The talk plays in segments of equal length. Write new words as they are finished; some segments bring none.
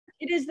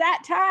It is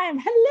that time.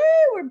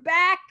 Hello, we're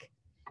back.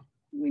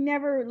 We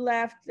never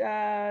left.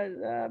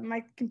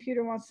 My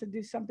computer wants to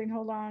do something.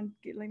 Hold on.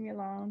 Leave me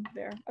alone.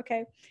 There.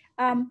 Okay.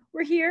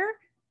 We're here.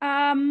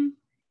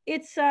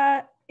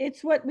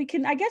 It's what we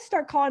can, I guess,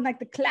 start calling like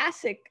the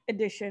classic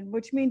edition,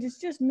 which means it's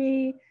just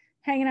me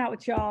hanging out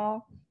with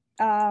y'all.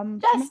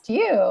 Just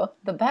you,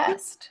 the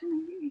best.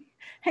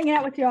 Hanging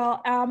out with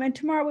y'all. And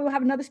tomorrow we will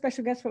have another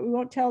special guest, but we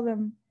won't tell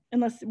them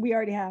unless we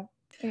already have.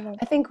 Anyway.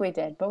 I think we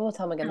did, but we'll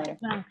tell them again later.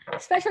 No.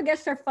 Special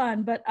guests are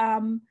fun, but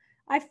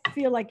I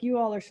feel like you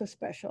all are so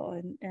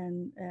special,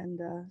 and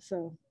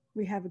so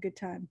we have a good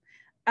time.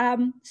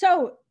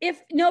 So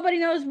if nobody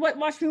knows what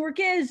Watch Me Work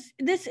is,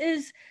 this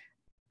is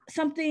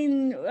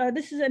something,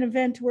 this is an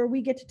event where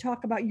we get to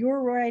talk about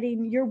your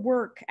writing, your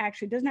work.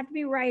 Actually, it doesn't have to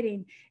be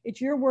writing. It's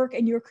your work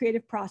and your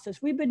creative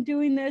process. We've been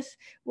doing this,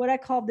 what I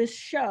call this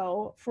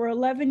show, for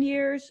 11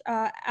 years,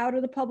 out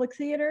of the public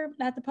theater,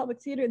 not the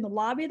public theater, in the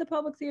lobby of the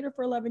public theater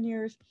for 11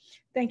 years.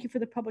 Thank you for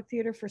the public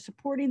theater for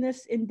supporting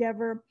this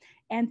endeavor.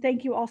 And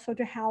thank you also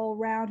to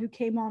HowlRound, who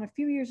came on a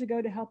few years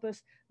ago to help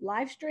us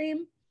live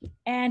stream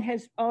and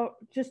has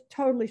just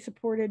totally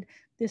supported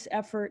this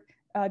effort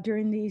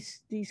during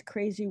these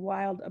crazy,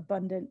 wild,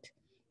 abundant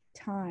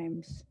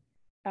times.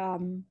 If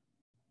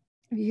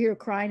you hear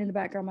crying in the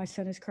background, my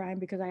son is crying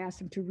because I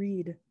asked him to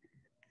read.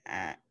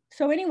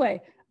 So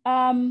anyway,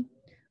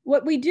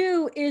 what we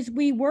do is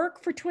we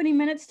work for 20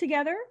 minutes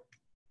together,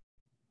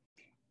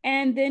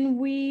 and then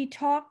we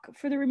talk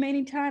for the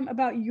remaining time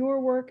about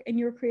your work and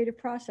your creative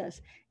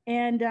process.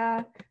 And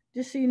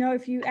just so you know,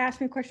 if you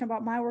ask me a question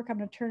about my work, I'm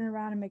going to turn it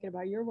around and make it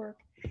about your work,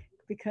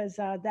 because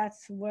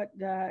that's what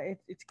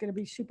it's going to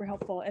be super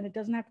helpful. And it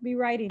doesn't have to be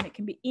writing. It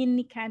can be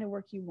any kind of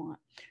work you want.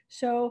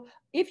 So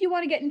if you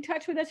want to get in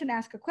touch with us and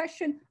ask a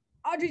question,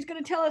 Audrey's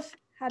going to tell us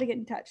how to get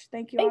in touch.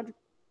 Thank you, Audrey.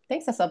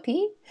 Thanks,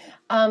 SLP.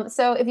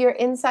 So if you're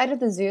inside of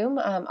the Zoom,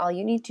 all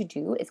you need to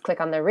do is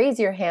click on the raise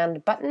your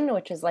hand button,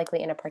 which is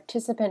likely in a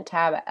participant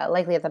tab,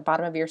 likely at the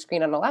bottom of your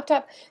screen on a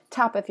laptop,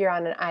 top if you're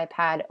on an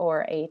iPad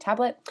or a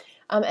tablet.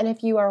 And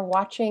if you are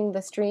watching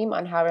the stream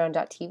on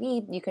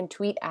HowlRound.tv, you can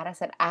tweet at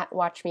us at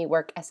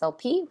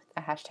WatchMeWorkSLP with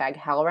the hashtag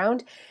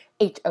HowlRound,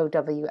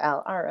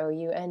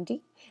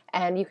 HowlRound.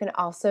 And you can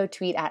also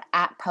tweet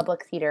at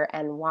Public Theater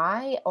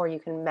NY, or you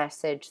can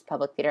message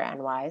Public Theater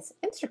NY's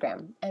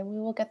Instagram, and we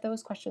will get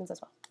those questions as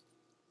well.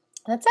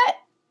 That's it.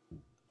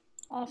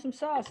 Awesome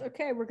sauce.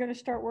 Okay, we're going to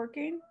start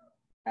working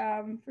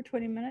for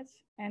 20 minutes,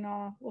 and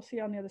we'll see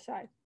you on the other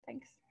side.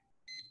 Thanks.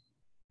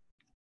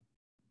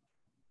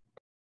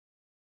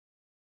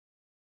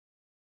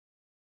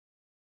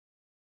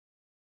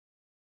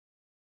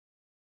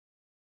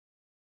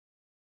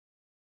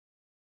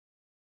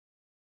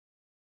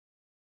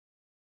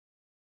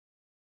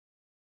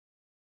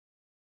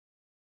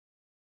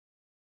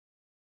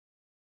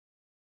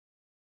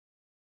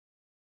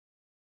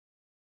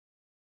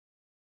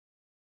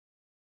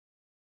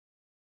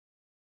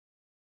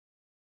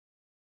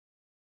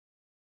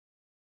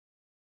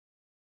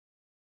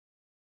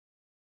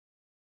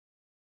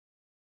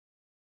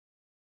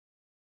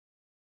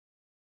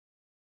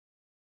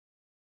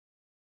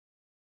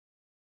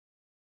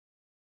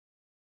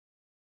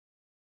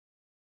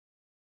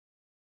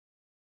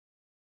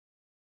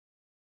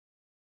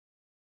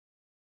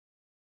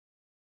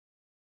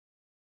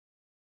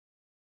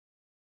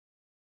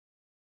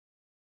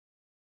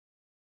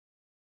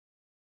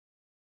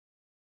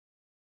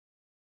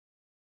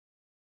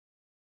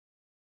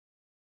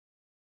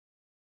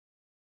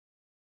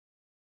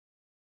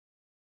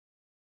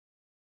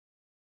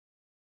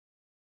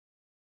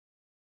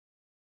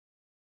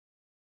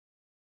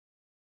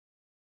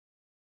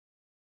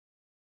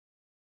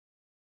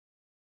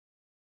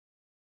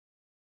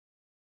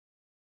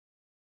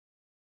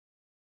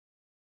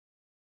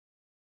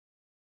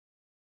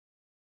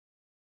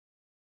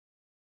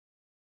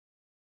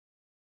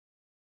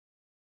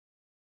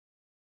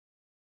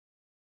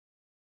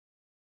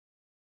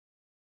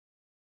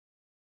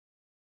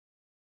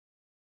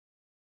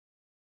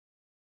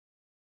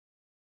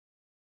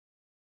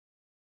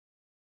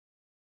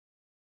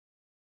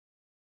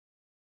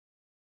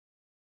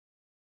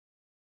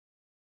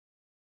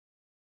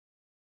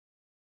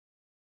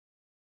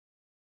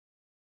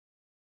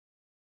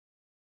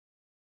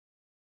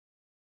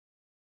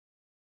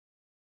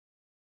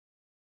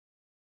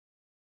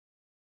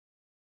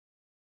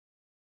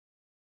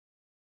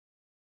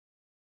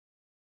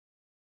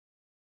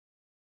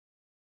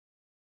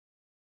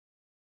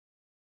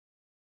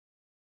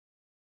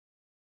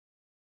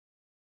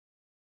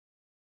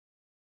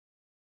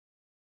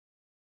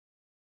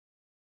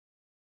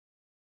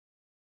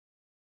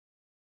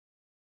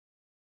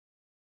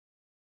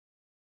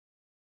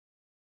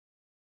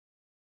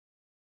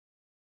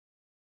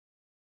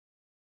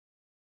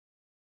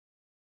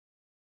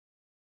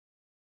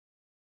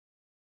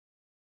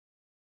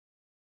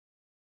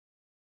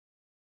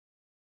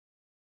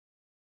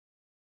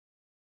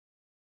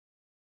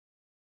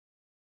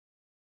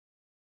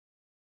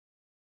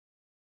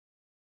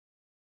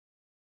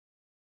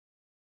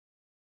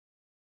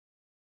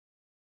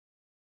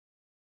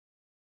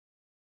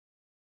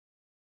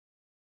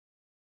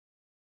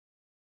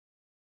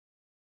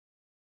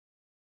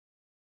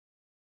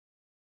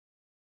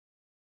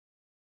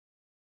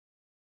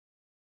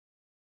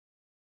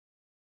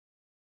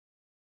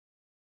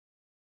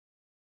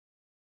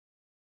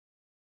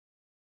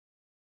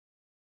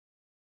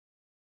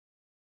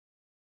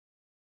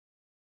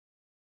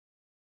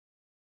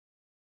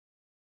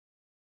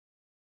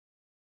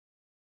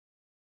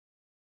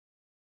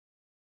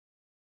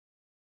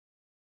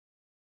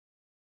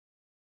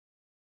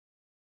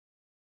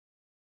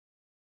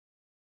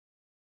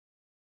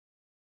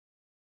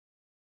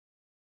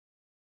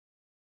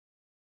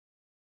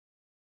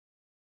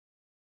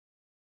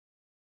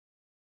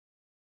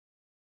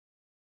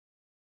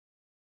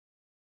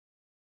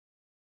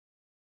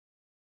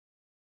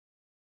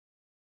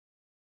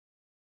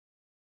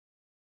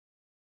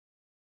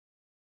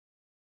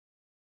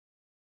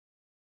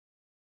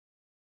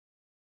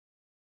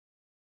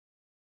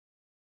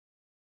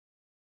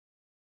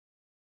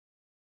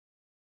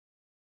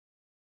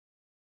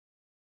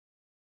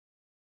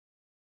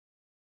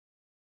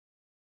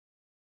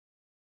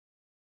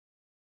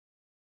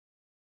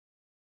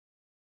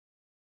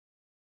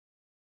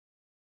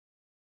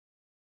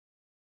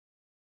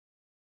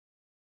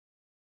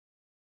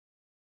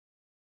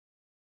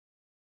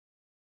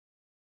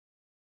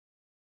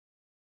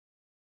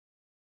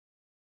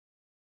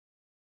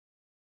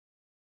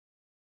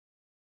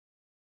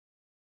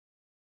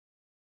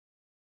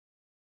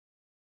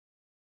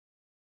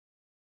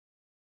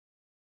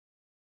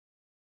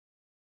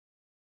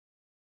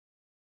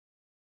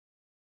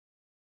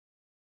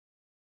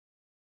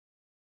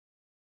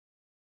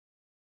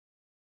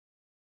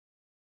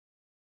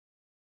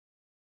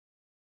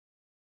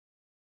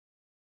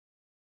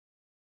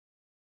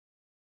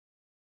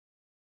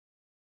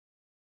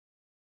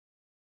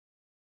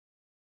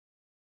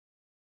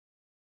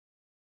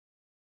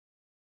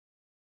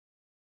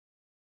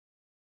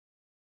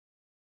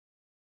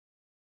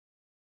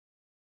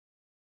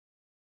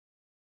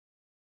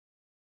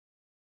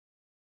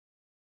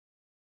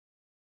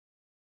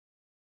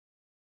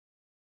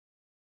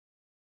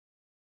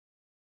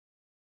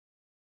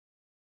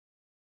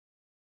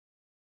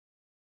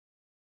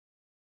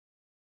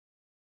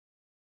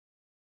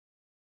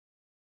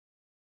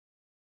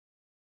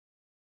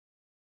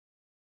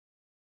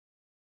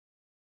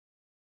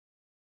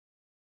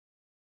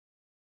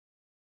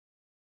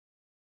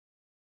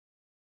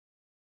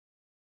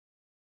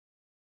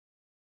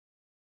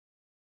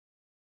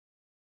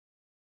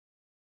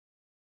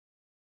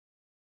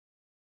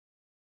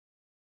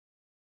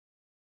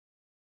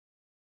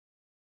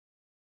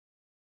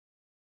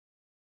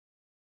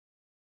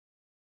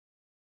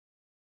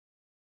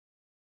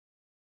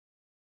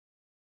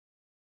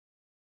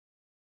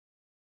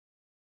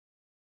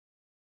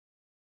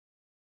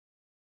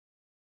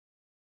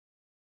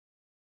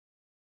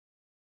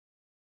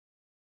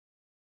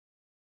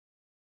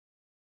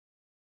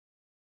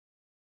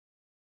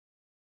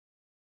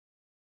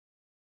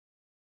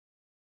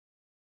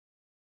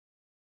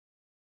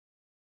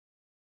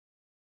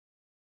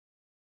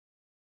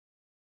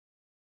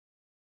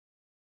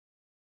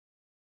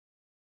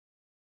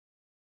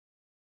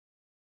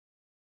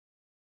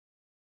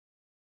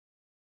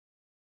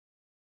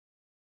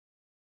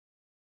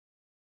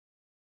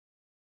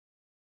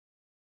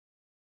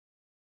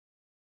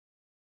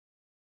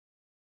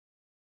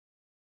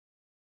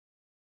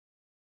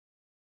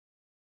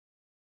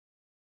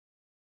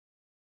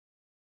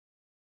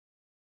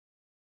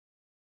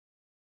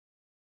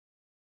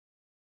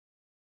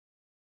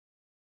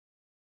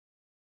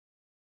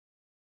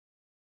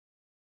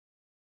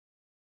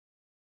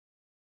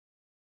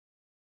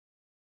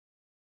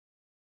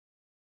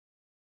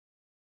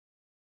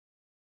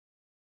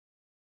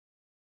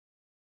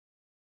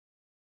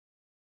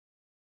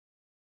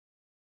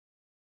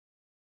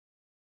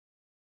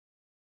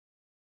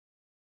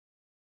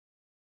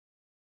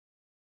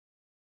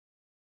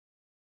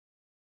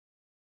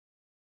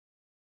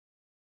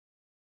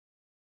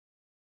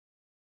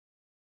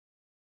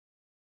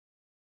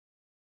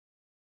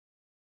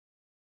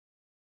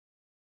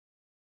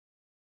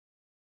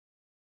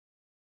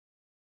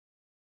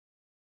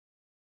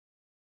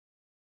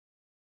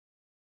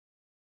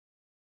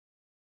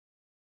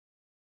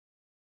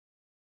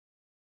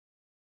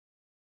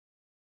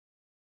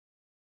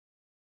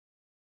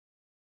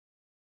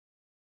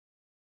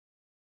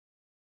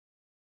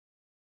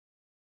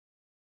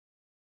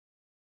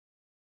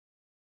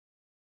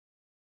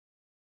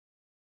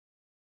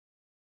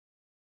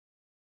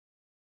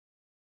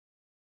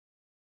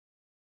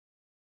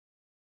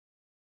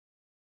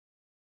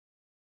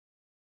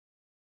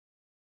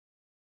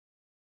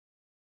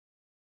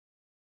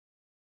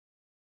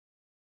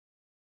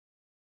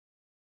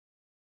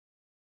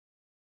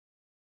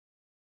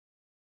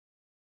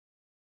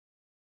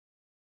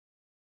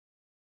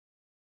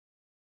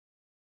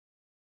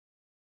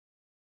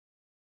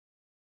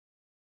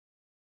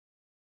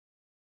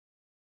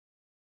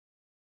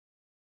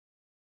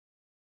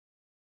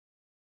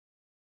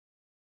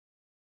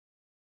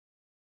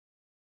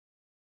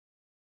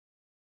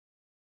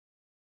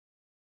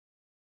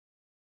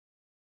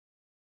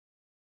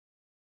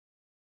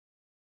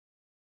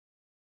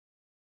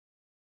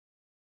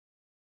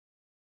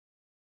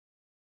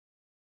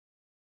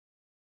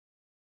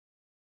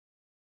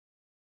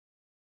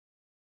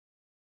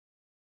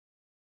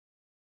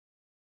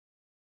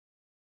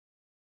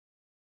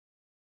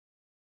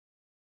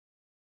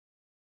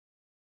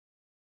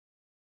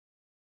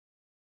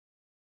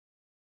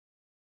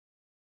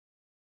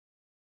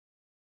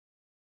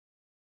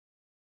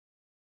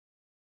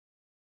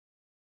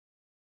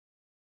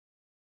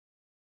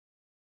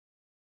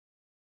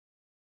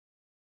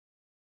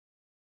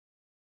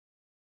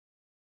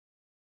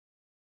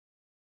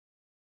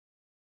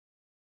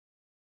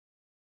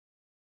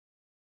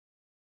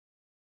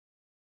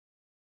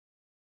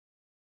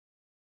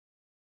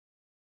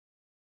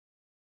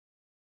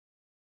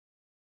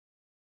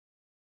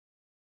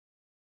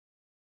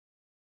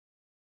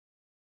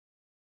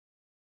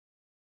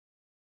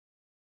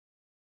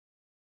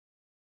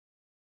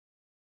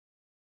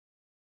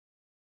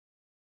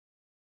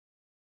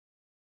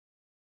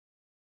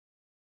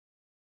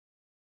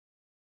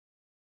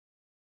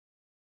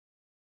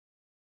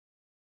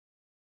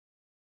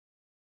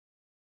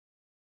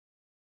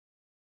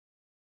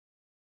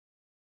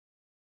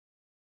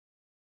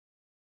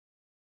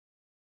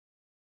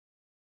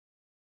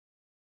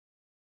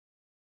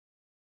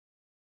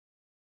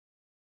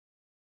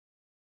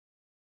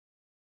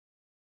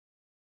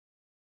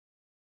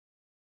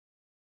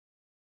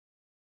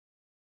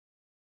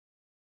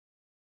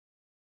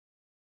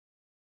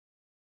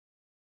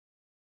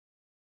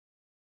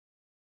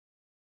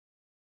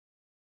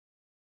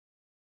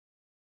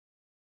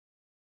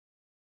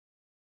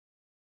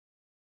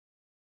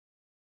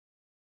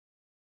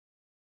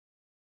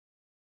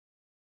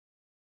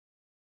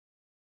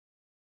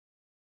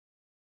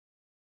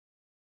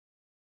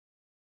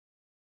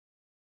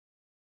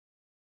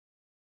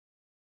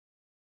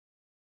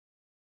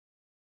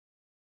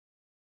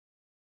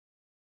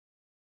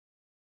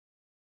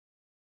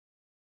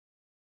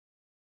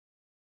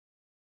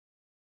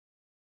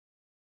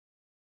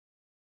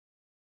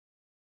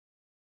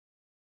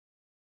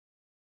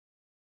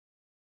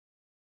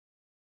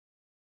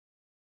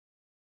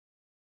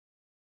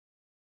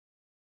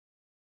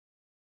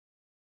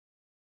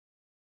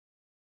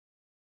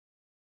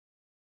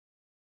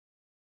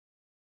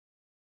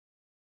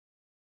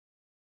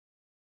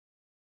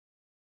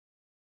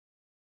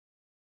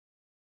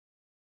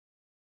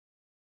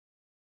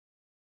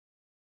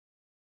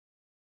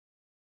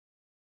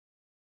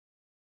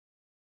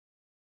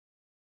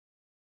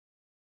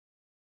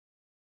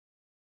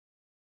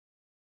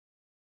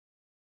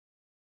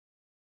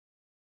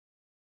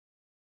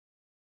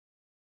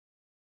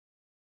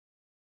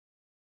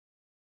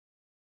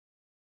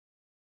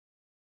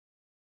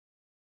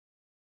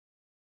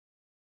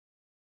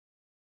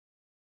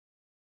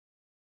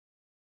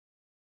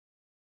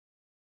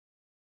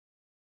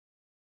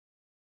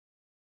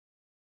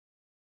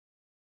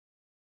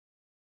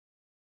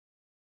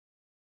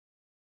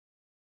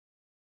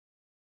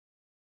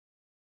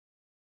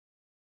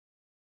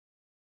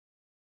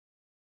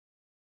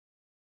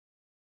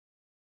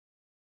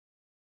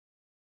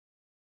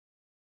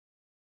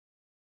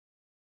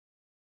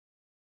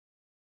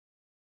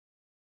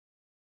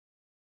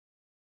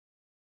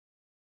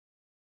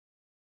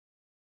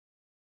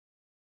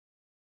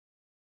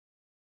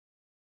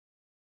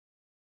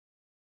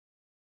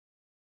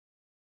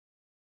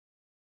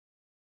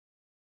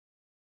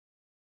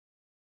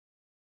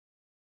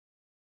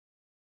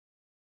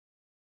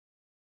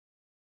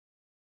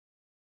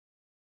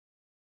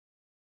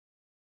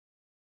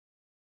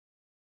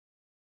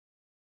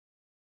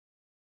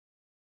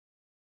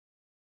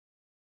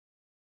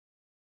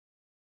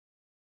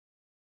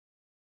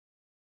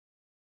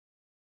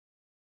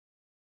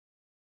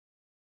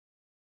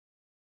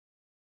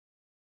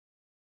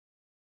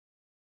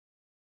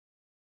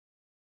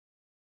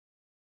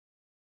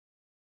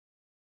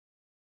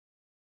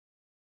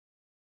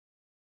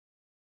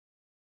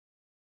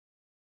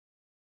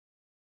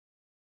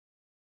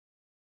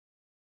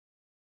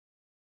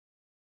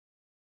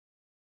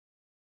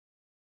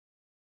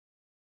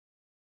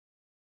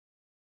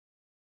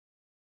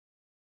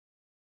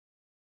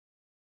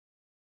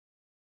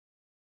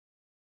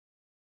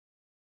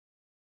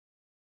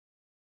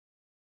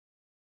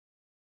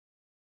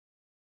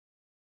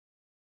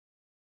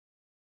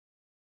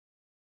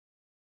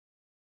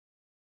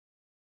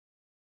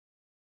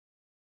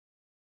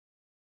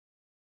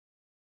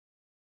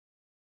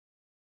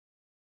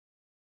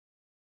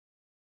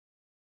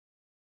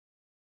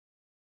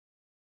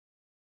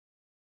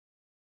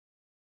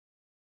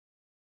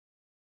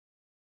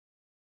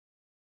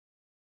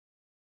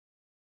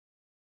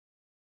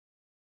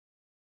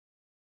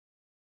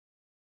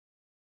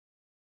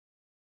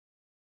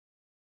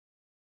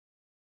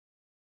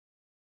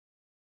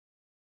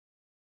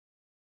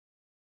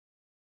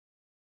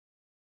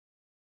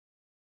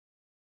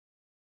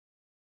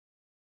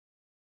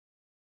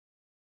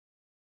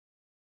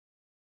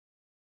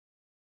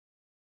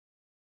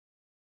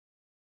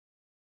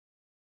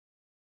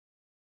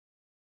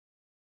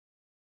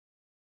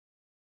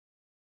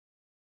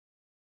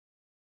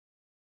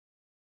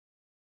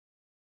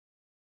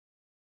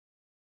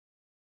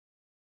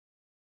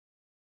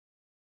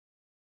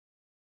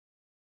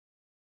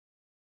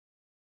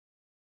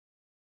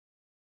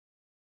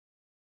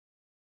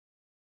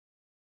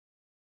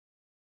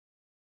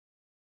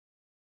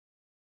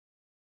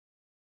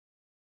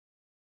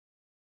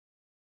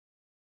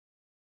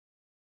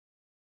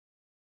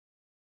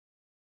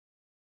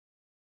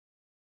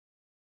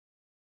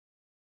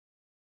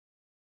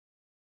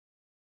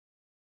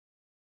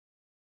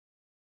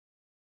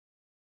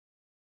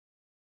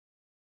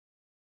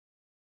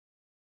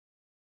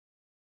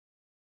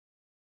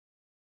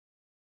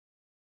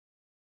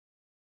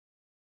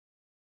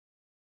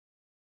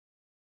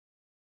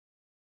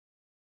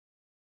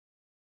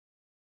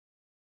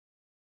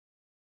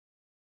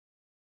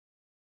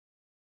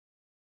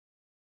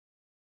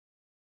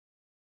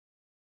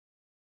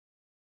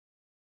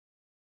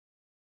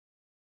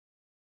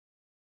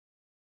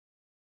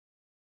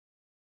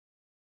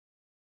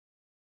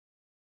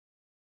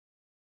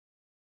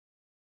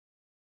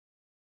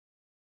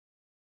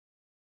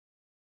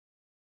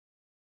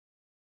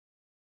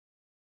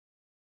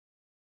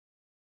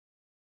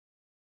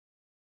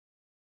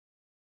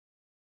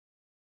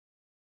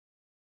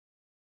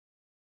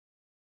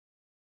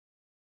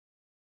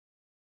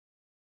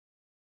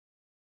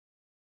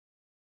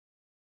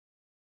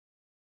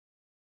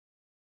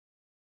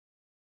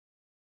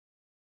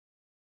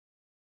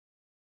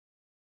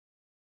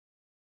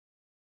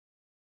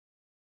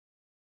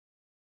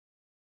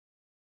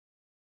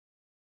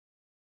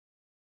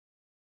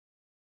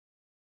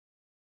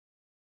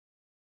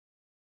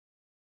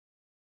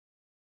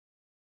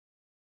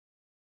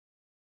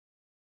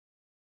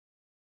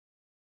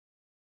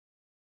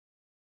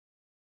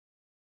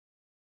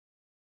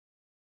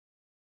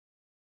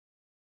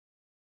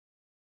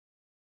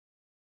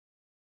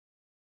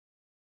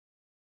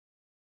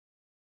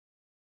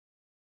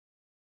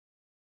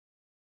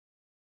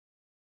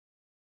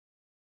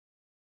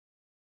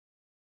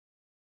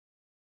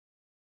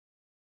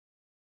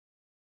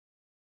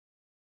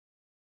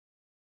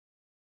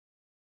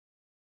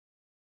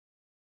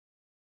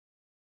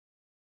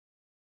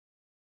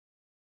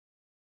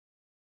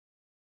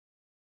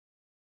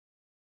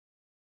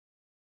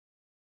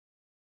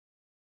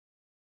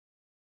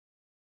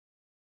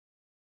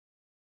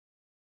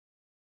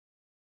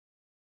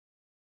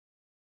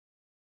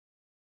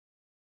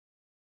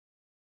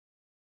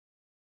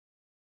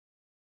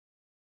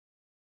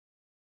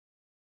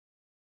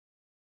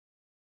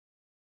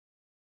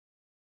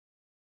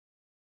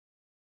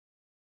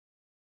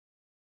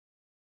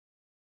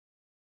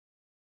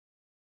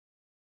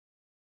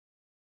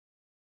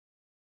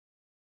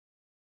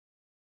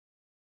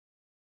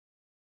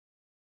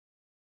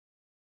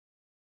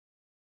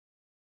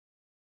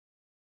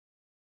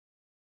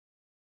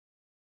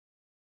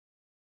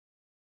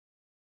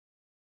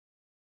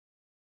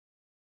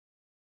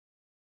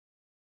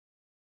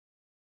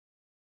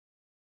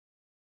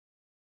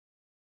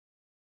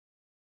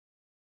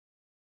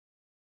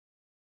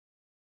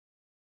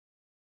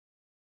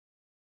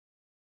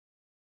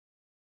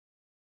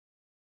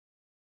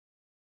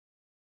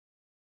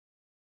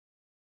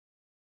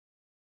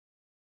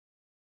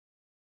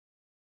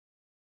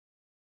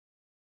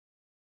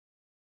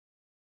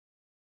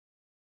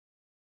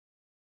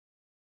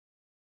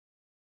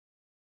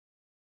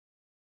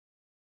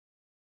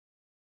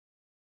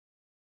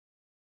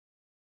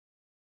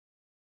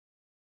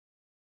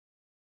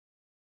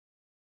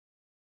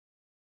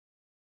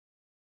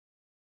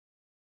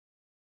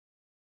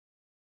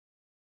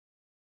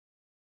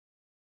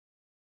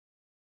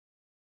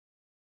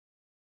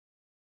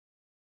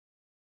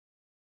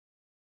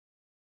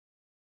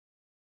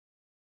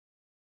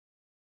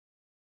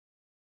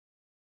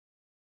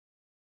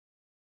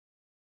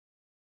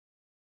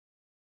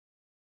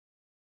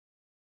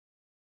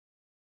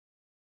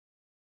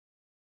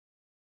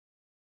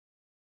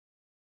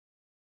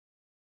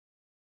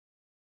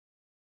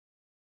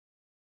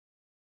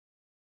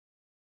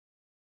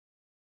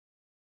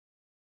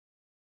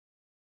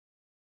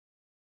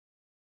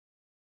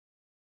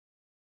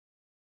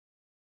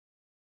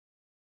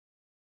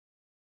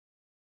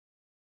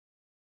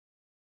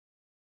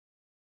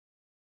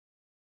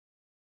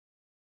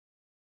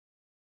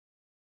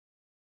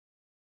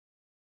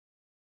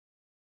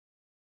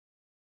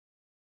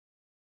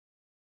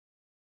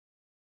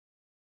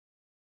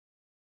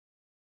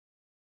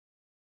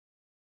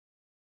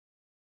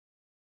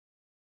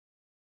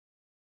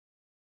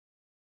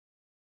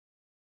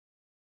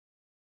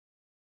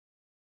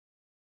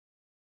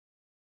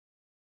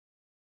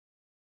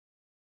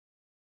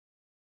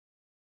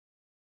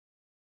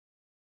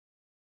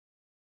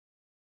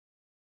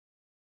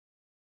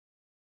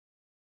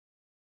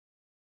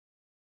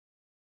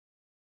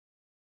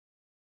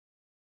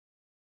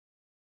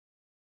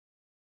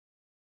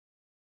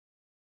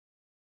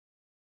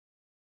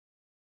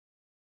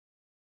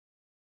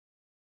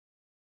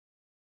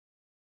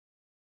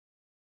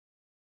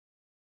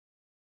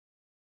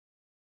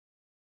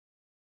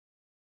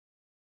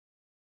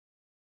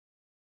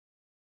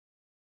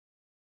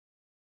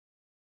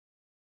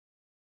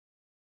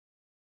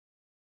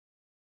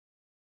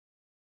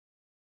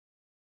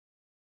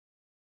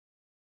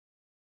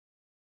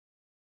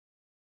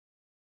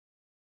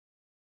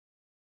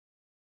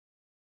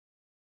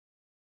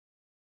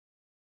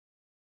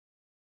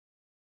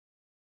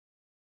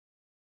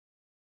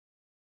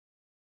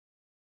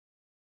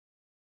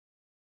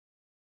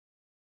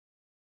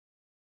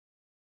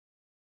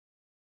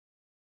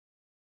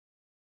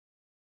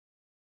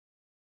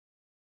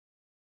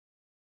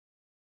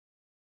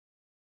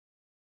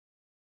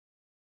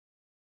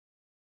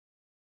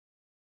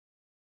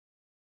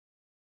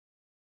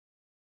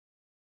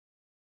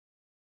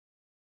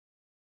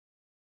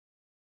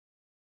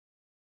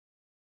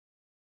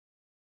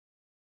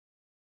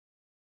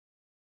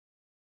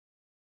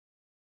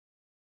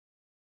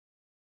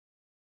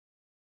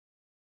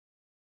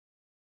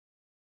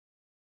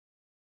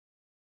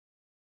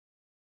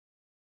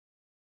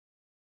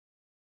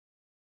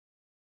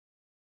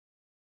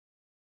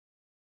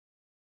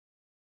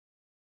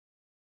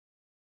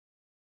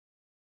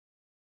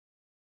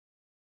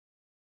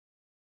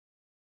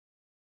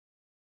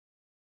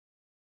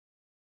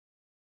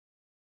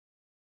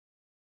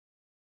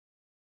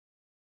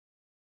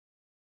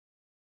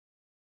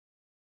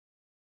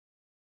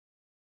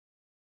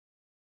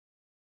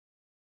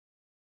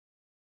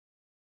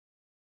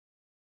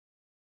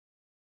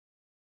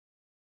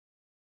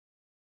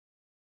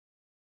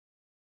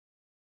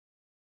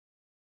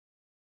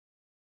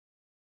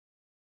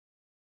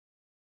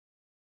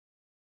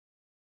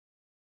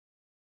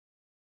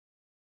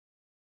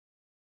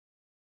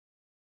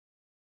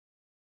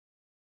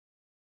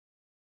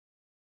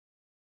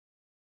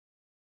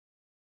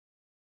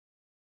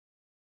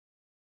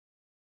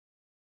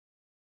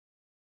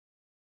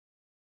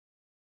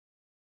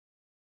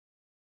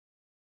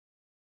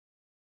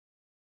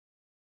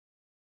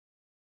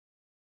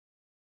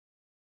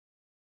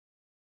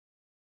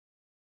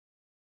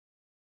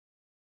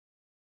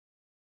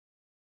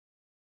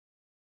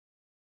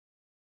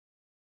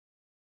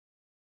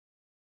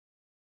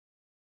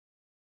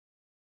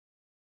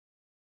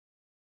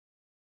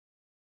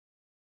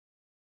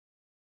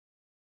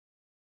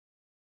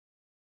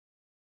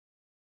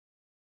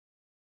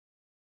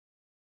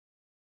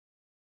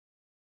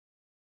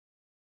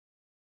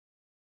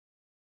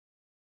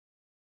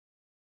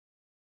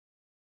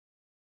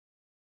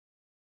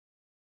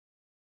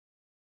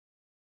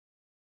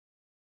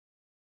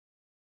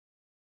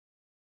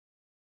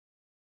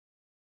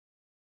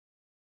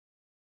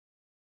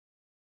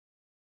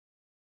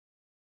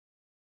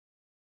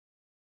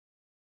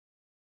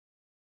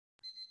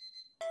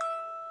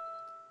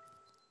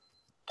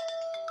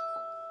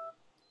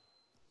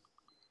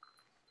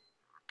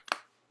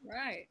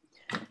 right.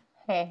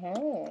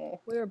 Hey.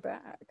 We're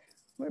back.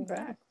 We're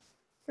back.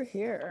 We're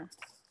here.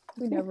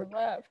 We never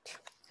left.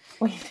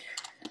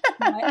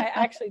 I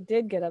actually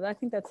did get up. I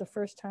think that's the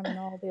first time in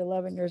all the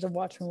 11 years of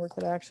watching work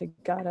that I actually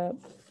got up.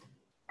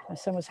 My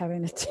son was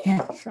having a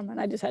tantrum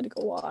and I just had to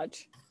go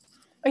watch.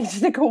 You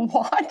just had to go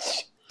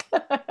watch?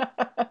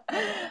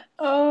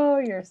 Oh,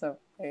 you're so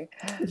funny.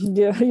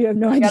 You have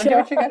no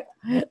idea.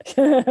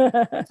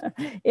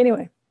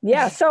 Anyway,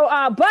 yeah. So,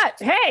 but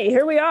hey,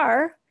 here we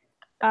are.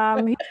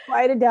 He's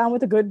quieted down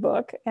with a good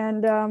book,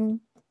 and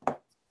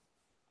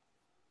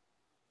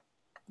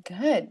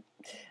good.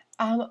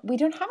 We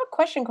don't have a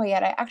question quite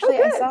yet. I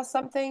saw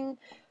something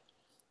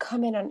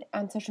come in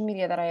on social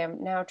media that I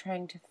am now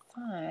trying to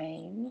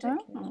find. Oh.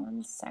 Give me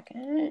 1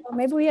 second. Well,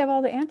 maybe we have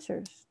all the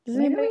answers. Does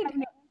anybody have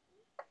any?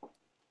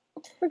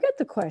 Forget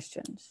the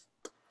questions.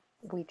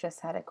 We just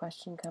had a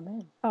question come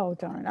in. Oh,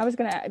 darn. I was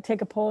going to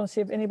take a poll and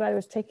see if anybody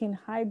was taking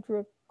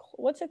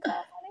what's it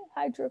called,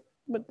 honey?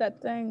 With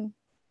that thing,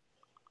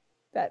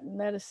 that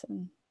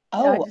medicine.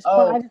 Oh, I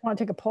just want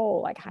to take a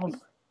poll. Like,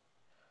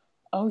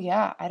 oh,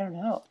 yeah. I don't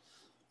know.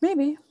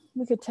 Maybe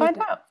we could find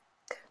out.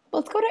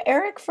 Let's go to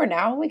Eric for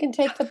now. We can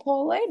take the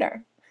poll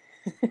later.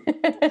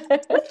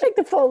 Let's take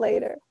the poll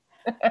later.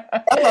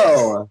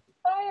 Hello.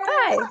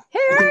 Hi. Hey,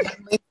 Eric.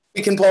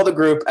 We can poll the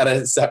group at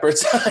a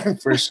separate time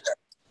for sure.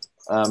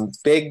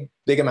 Big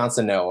amounts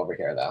of no over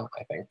here, though,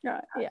 I think. Yeah.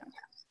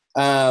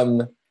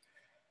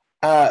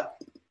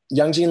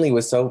 Young Jean Lee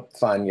was so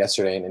fun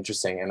yesterday and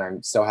interesting, and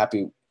I'm so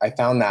happy I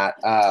found that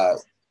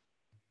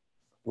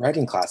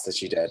writing class that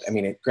she did. I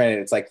mean, granted,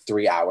 it's like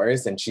 3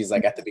 hours, and she's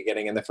like at the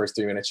beginning in the first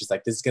 3 minutes, she's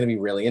like, this is going to be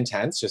really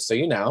intense, just so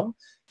you know.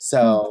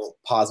 So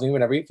pause me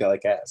whenever you feel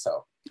like it.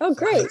 So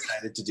great. I'm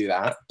excited to do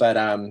that. But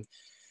I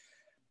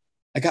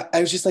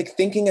was just like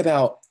thinking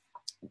about,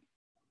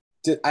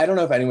 I don't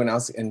know if anyone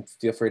else, and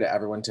feel free to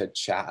everyone to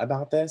chat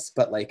about this,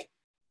 but like,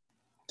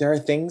 there are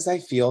things I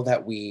feel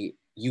that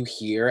you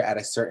hear at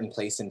a certain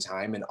place in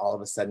time, and all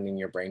of a sudden in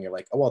your brain, you're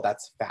like, oh, well,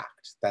 that's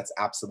fact. That's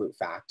absolute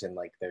fact. And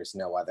like, there's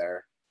no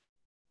other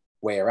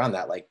way around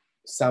that. Like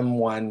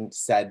someone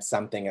said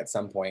something at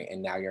some point,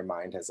 and now your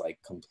mind has like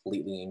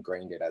completely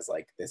ingrained it as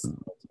like this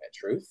ultimate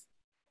truth.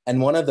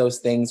 And one of those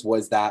things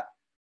was that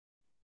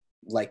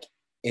like,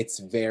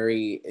 it's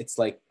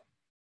like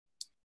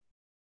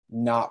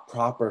not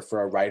proper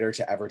for a writer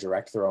to ever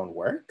direct their own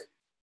work.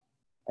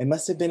 I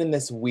must have been in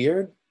this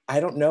weird, I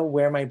don't know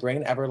where my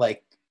brain ever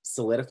like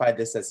solidified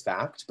this as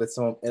fact, but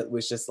so it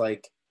was just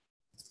like,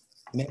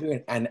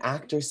 maybe an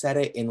actor said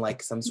it in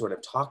like some sort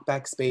of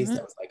talkback space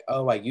that was like,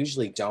 oh, I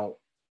usually don't,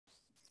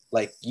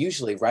 like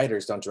usually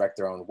writers don't direct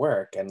their own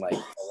work, and like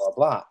blah,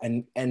 blah,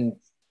 blah. And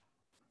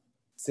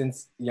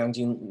since Young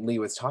Jean Lee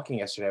was talking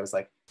yesterday, I was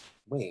like,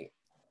 wait,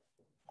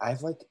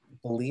 I've like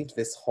believed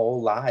this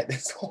whole lie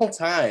this whole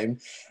time,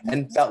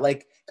 and felt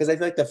like, because I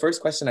feel like the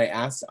first question I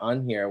asked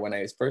on here when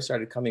I first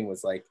started coming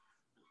was like,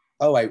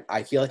 oh,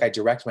 I feel like I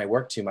direct my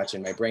work too much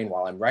in my brain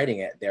while I'm writing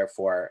it,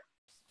 therefore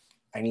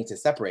I need to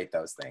separate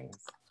those things.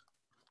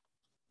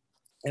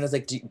 And I was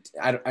like, do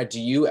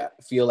you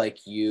feel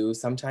like you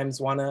sometimes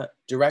want to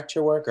direct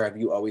your work, or have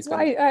you always been?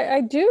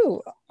 I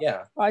do.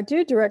 Yeah. I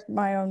do direct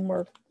my own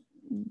work,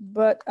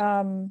 but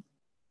I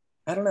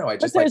don't know.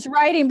 But there's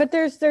writing, but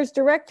there's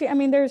directing. I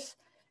mean, there's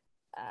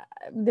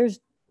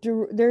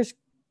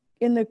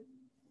in the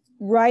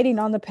writing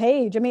on the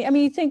page.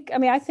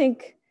 I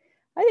think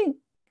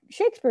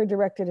Shakespeare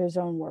directed his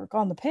own work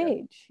on the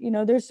page. Yeah. You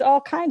know, there's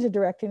all kinds of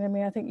directing. I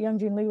mean, I think Young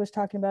Jean Lee was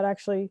talking about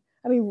actually,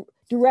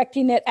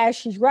 directing it as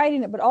she's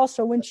writing it, but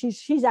also when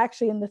she's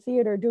actually in the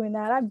theater doing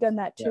that. I've done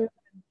that too.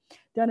 Yeah.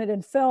 Done it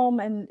in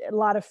film, and a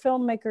lot of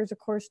filmmakers, of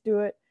course,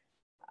 do it.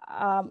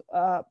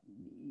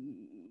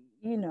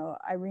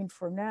 Irene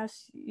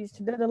Forness used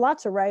to. There are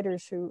lots of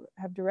writers who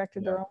have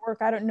directed their own work.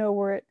 I don't know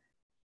where it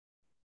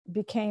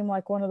became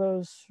like one of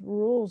those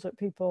rules that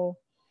people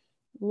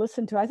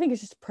listen to. I think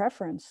it's just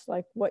preference,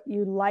 like what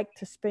you like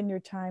to spend your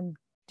time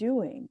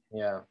doing.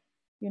 Yeah.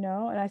 You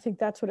know, and I think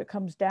that's what it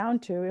comes down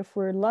to. If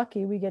we're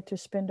lucky, we get to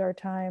spend our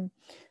time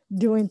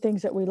doing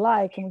things that we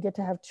like, and we get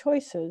to have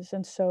choices.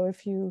 And so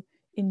if you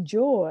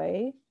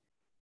enjoy,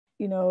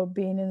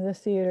 being in the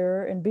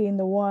theater and being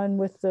the one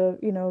with the,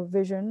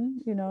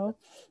 vision,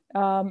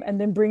 and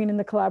then bringing in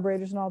the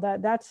collaborators and all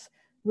that, that's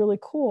really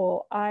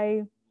cool.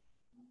 I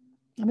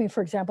mean,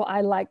 for example, I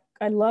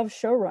love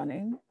show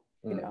running,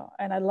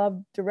 and I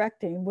love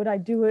directing. Would I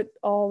do it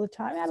all the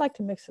time? I like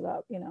to mix it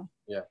up,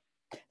 Yeah.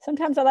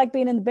 Sometimes I like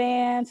being in the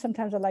band.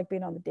 Sometimes I like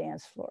being on the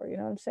dance floor. You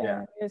know what I'm saying?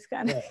 Yeah. It's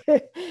kind of,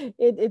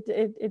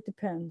 it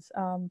depends.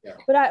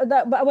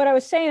 But what I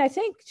was saying, I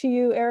think to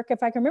you, Eric,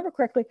 if I can remember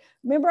correctly,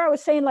 I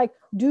was saying like,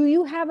 do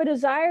you have a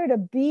desire to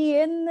be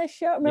in the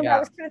show? Remember, I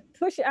was kind of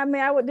pushing. I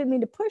mean, I didn't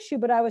mean to push you,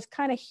 but I was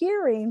kind of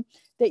hearing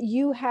that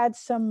you had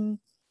some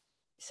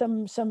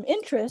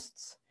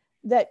interests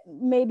that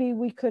maybe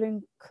we could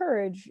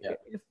encourage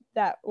if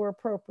that were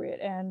appropriate.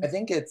 And I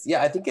think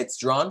it's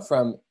drawn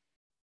from,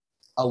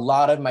 a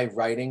lot of my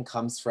writing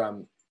comes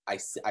from,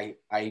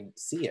 I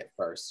see it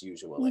first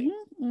usually,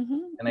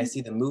 and I mhm.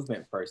 see the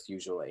movement first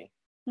usually.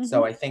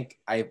 So Mhm. I think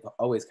I've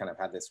always kind of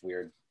had this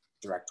weird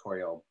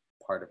directorial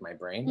part of my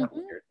brain, not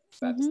Mhm. weird,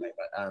 sad to Mhm. say,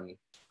 but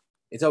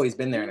it's always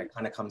been there, and it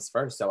kind of comes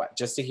first. So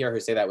just to hear her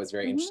say that was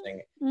very Mhm.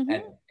 interesting and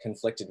Mhm.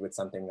 conflicted with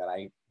something that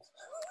I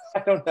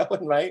don't know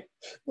in my brain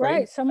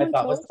Right. I Someone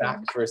thought was told you.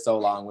 fact for so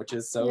long, which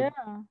is Yeah.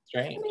 so I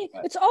strange. mean,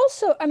 But it's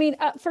also, I mean,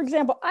 for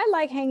example, I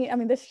like hanging, I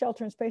mean, this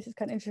shelter in space is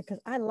kind of interesting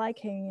because I like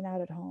hanging out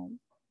at home.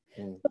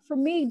 But for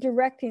me,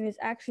 directing is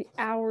actually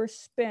hours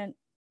spent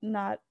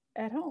not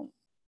at home.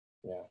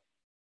 yeah.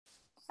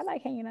 I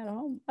like hanging out at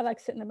home. I like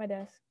sitting at my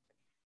desk,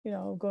 you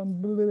know,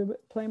 going blah, blah, blah,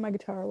 playing my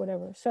guitar or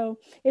whatever. So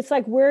it's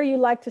like where you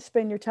like to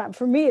spend your time.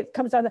 For me, it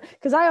comes down to,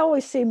 because I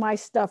always see my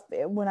stuff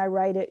when I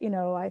write it. You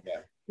know, I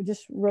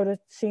just wrote a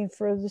scene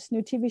for this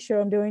new TV show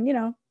I'm doing. You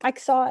know, I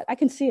saw it, I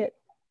can see it,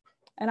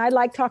 and I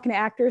like talking to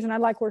actors, and I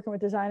like working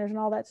with designers and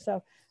all that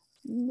stuff.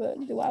 But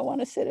do I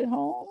want to sit at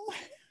home?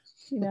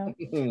 You know,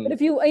 but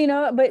if you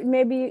know, but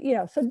maybe, you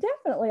know, so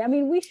definitely, I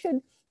mean, we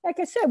should, like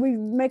I said, we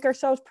make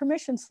ourselves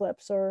permission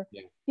slips, or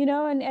you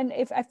know, and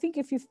if I think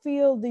if you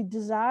feel the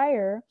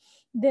desire,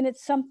 then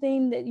it's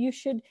something that you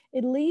should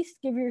at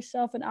least give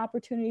yourself an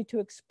opportunity to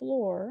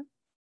explore,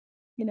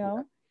 you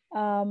know.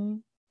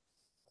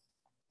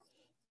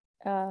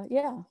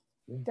 Yeah,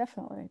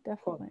 definitely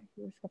Cool.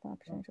 give yourself an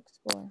opportunity to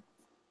explore.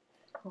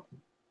 Cool.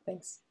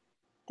 Thanks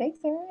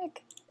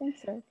Eric.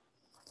 Thanks, Eric.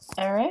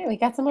 All right, we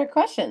got some more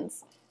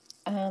questions.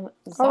 All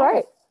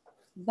right,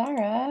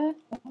 Zara,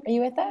 are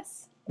you with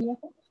us?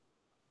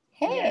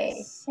 Hey.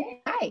 Yes.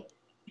 Hi.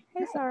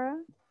 hey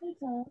Zara.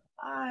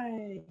 Hi.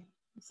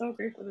 I'm so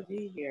grateful to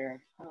be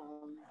here.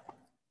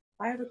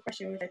 I have a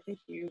question which I think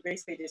you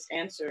basically just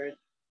answered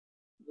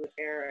with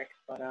Eric,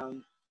 but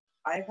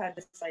I've had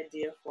this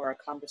idea for a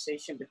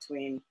conversation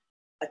between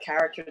a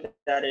character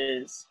that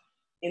is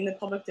in the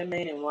public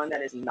domain and one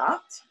that is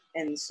not.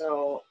 And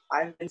so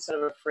I've been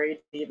sort of afraid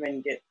to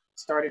even get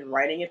started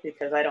writing it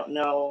because I don't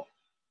know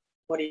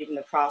what even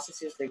the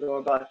process is to go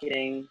about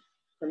getting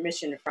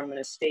permission from an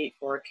estate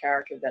for a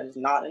character that is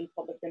not in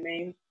public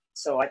domain.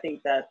 So I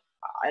think that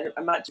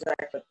I'm not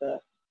exact, but the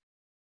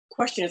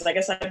question is, I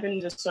guess I've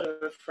been just sort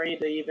of afraid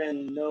to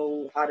even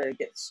know how to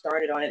get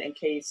started on it in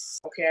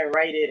case, okay, I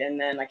write it and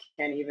then I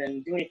can't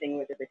even do anything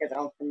with it because I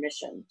don't have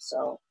permission.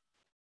 So,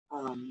 yeah,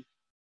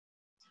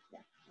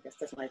 I guess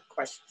that's my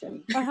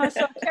question.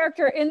 So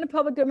character in the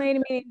public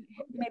domain, meaning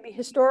maybe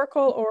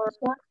historical or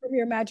from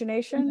your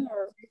imagination,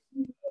 or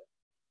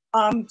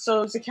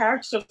So it's a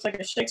character, so it's like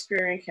a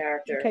Shakespearean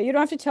character. okay, you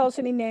don't have to tell us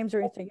any names or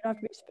anything. You don't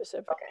have to be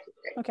specific.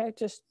 Okay,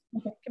 just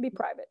it can be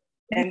private.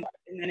 And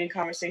then in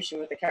conversation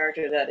with a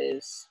character that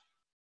is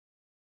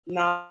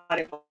not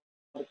in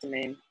public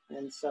domain.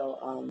 And so,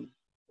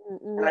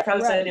 and I've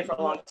had this idea for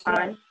a long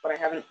time, but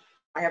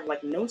I have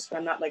like notes, but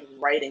I'm not like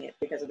writing it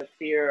because of the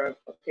fear of,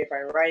 okay, if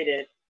I write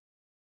it,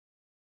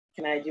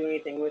 can I do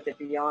anything with it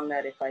beyond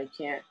that if I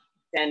can't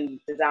then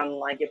down the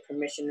line get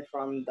permission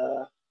from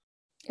the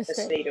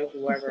estate or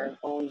whoever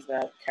owns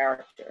that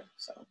character.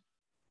 So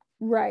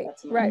right.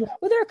 Well,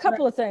 there are a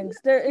couple of things.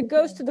 It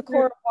goes to the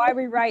core of why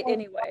we write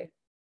anyway.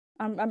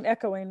 I'm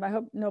echoing. I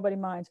hope nobody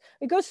minds.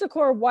 It goes to the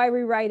core of why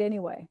we write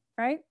anyway,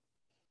 right,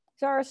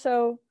 Zara?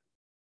 So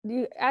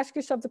you ask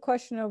yourself the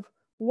question of,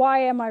 why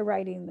am I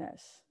writing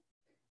this?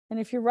 And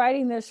if you're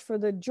writing this for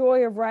the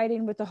joy of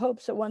writing with the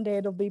hopes that one day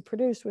it'll be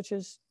produced, which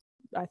is,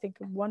 I think,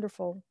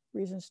 wonderful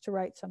reasons to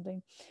write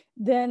something,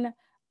 then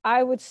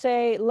I would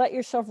say let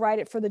yourself write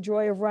it for the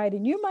joy of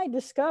writing. You might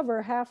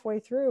discover halfway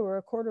through or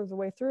a quarter of the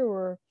way through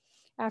or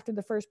after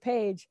the first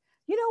page,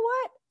 you know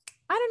what?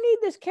 I don't need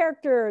this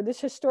character,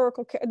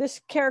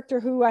 this character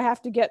who I have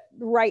to get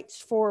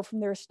rights for from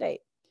their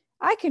estate.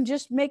 I can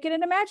just make it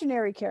an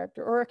imaginary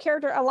character or a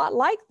character a lot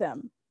like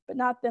them, but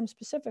not them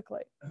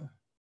specifically.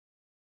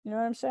 You know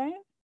what I'm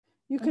saying?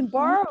 You can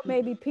borrow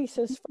maybe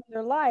pieces from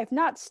their life,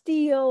 not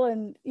steal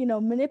and, you know,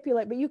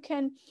 manipulate, but you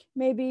can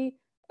maybe,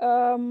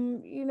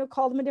 you know,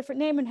 call them a different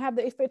name and have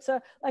if it's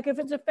a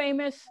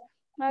famous,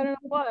 I don't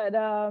know what,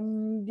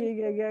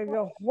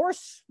 a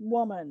horse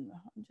woman.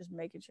 I'm just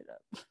making shit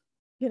up.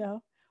 You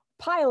know,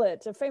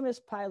 pilot, a famous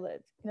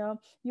pilot. You know,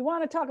 you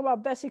want to talk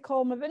about Bessie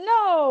Coleman, but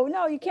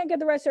no, you can't get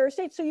the rest of her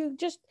estate. So you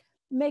just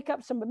make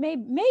up some,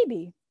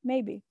 maybe.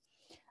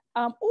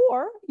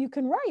 Or you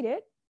can write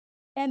it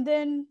and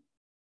then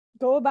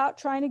go about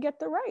trying to get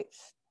the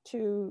rights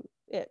to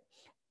it.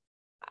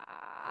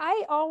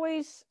 I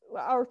always,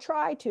 or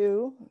try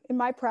to, in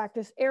my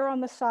practice, err on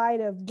the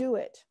side of do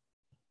it.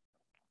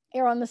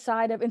 Err on the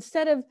side of,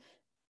 instead of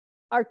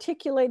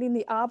articulating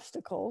the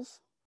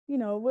obstacles, you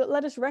know,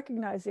 let us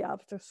recognize the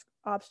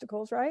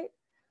obstacles, right?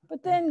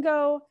 But then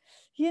go,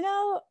 you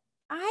know,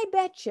 I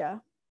bet you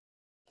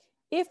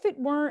if it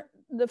weren't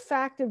the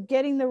fact of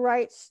getting the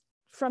rights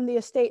from the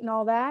estate and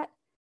all that,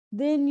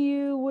 then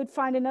you would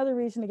find another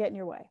reason to get in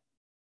your way.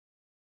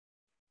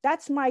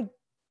 That's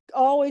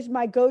always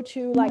my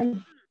go-to like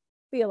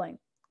feeling,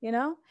 you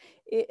know?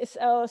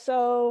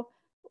 So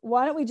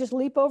why don't we just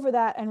leap over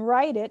that and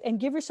write it and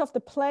give yourself the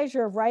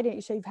pleasure of writing it.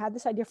 You say you've had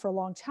this idea for a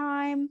long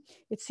time.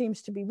 It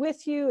seems to be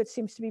with you. It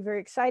seems to be very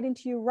exciting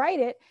to you. Write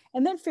it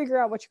and then figure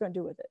out what you're going to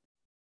do with it.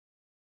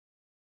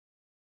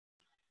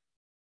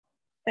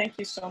 Thank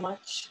you so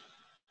much.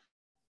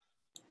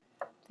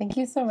 Thank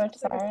you so much,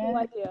 That's a Sarah. cool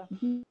idea.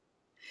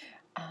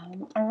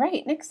 All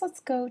right, next let's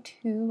go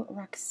to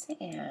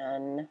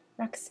Roxanne.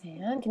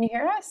 Roxanne, can you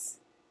hear us?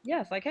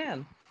 Yes, I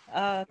can.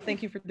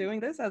 Thank you for doing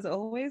this, as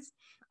always.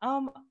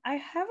 I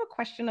have a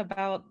question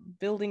about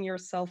building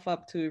yourself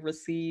up to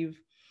receive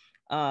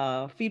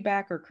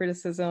feedback or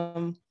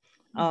criticism.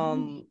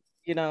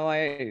 You know,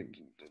 I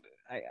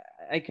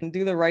can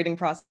do the writing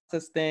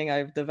process thing.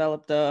 I've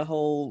developed a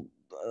whole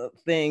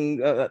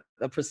thing,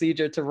 a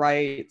procedure to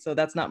write, so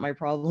that's not my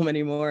problem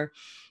anymore.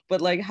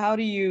 But like, how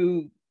do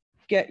you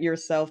get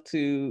yourself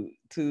to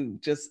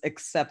just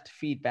accept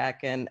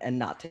feedback and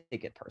not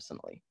take it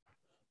personally?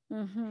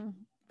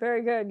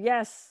 Very good.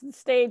 Yes,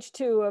 stage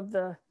 2 of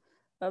the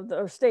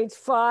or stage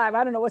 5.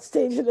 I don't know what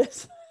stage it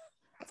is.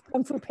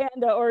 Kung Fu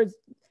Panda or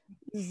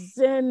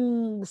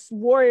Zen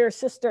warrior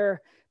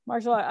sister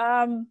martial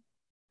art.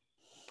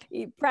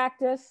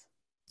 Practice.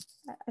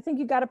 I think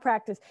you got to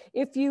practice.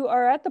 If you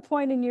are at the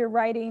point in your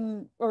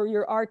writing or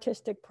your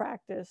artistic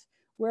practice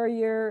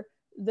where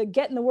the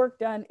getting the work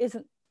done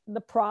isn't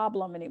the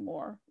problem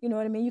anymore, you know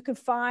what I mean? You can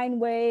find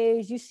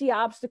ways, you see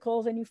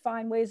obstacles and you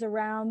find ways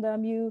around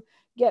them, you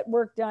get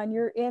work done,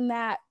 you're in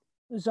that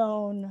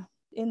zone,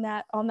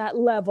 on that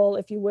level,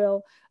 if you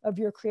will, of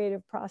your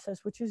creative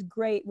process, which is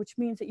great, which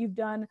means that you've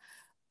done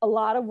a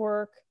lot of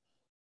work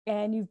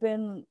and you've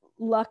been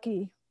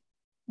lucky,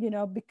 you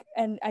know,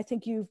 and I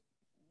think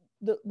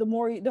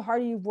the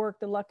harder you've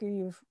worked, the luckier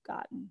you've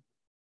gotten,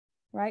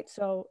 right?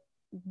 So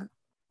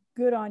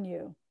good on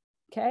you.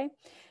 Okay.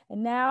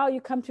 And now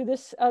you come to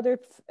this other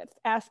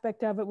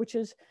aspect of it, which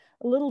is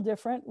a little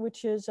different,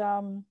 which is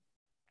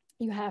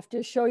you have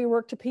to show your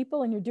work to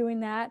people and you're doing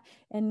that.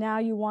 And now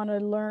you want to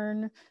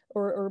learn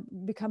or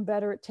become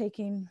better at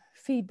taking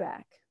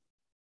feedback.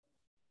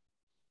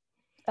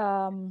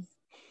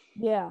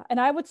 Yeah. And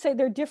I would say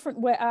they're different.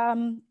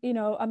 You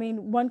know, I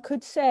mean, one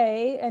could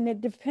say, and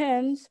it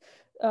depends,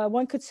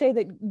 one could say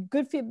that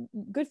good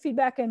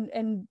feedback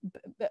and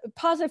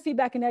positive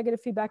feedback and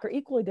negative feedback are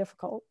equally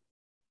difficult.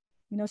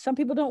 You know, some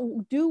people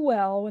don't do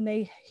well when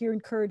they hear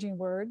encouraging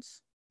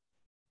words.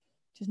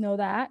 Just know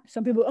that.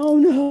 Some people, oh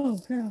no,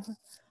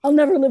 I'll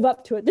never live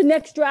up to it. The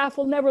next draft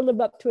will never live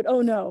up to it.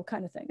 Oh no,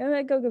 kind of thing. And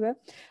they go.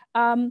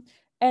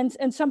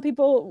 And some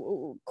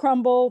people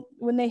crumble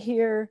when they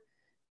hear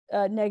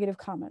negative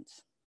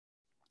comments.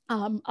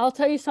 I'll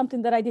tell you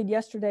something that I did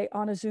yesterday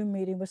on a Zoom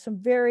meeting with some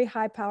very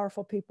high,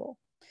 powerful people.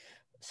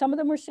 Some of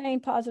them were saying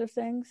positive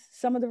things.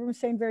 Some of them were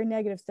saying very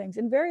negative things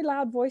in very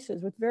loud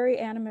voices with very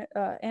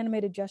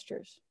animated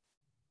gestures.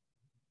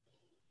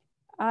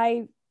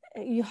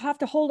 You have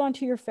to hold on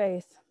to your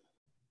faith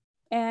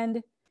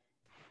and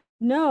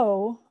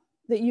know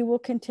that you will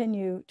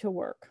continue to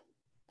work.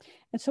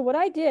 And so what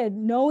I did,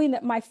 knowing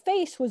that my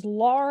face was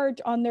large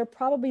on their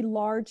probably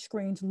large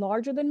screens,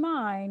 larger than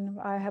mine,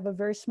 I have a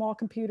very small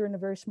computer in a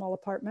very small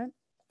apartment,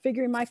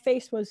 figuring my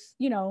face was,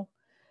 you know,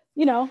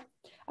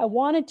 I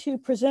wanted to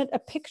present a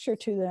picture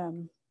to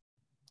them.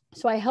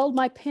 So I held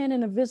my pen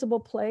in a visible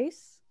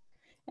place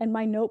and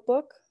my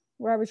notebook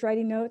where I was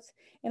writing notes,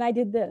 and I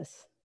did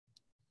this.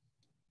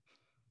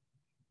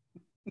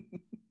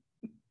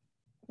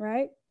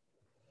 Right?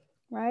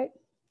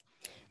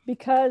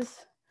 Because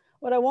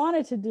what I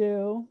wanted to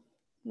do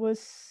was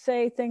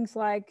say things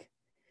like,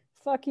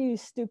 fuck you,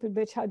 stupid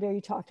bitch, how dare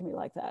you talk to me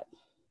like that?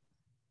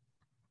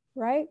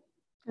 Right?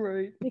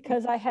 Right.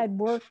 Because I had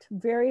worked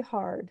very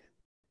hard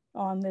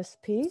on this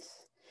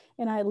piece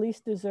and I at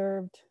least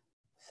deserved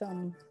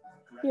some,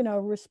 you know,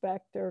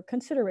 respect or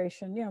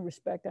consideration, you know,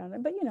 respect on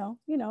it, but you know,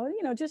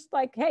 just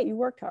like, hey, you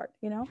worked hard,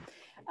 you know.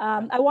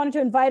 I wanted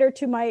to invite her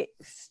to my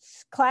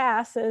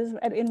classes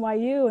at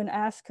NYU and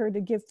ask her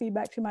to give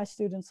feedback to my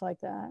students like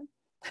that.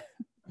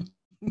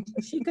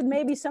 She could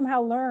maybe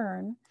somehow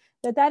learn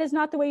that is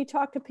not the way you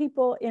talk to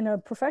people in a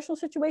professional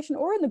situation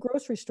or in the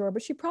grocery store,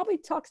 but she probably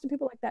talks to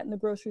people like that in the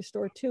grocery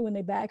store too when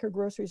they bag her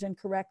groceries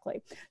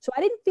incorrectly. So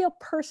I didn't feel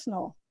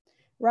personal,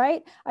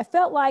 right? I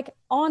felt like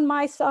on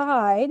my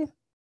side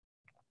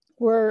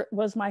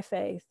was my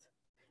faith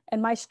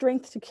and my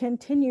strength to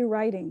continue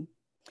writing.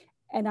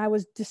 And I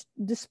was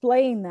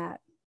displaying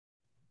that,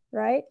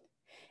 right?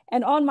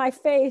 And on my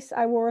face,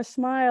 I wore a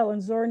smile,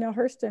 and Zora Neale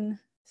Hurston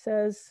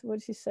says, what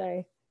did she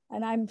say?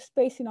 And I'm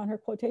spacing on her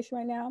quotation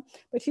right now,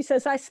 but she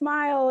says, I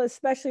smile,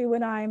 especially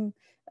when I'm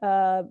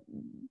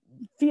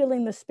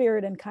feeling the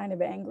spirit and kind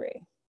of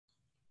angry.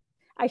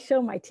 I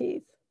show my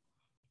teeth.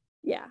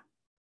 Yeah,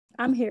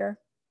 I'm here.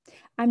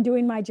 I'm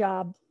doing my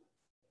job.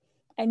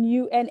 And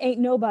ain't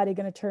nobody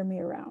gonna turn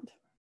me around,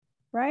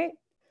 right?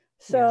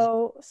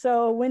 So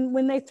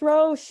when they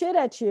throw shit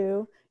at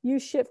you,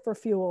 use shit for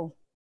fuel.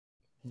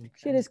 Okay.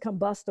 Shit is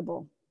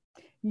combustible.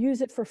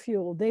 use it for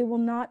fuel. They will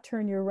not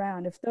turn you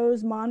around. If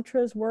those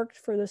mantras worked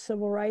for the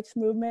civil rights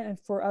movement and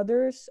for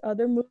others,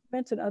 other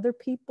movements and other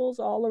peoples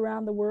all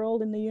around the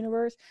world in the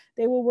universe,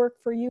 they will work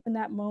for you in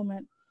that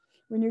moment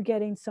when you're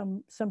getting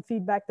some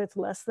feedback that's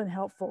less than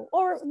helpful,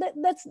 or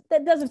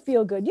that doesn't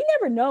feel good. You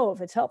never know if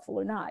it's helpful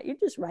or not. You're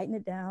just writing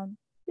it down.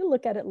 You'll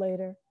look at it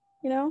later,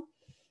 you know?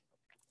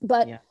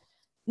 But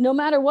no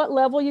matter what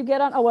level you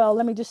get on, oh, well,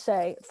 let me just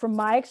say, from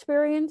my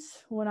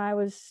experience, when I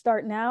was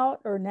starting out,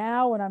 or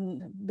now when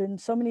I've been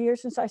so many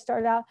years since I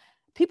started out,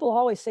 people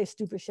always say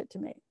stupid shit to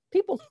me.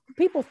 People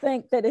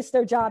think that it's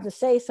their job to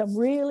say some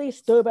really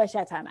stupid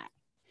shit to me.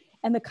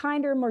 And the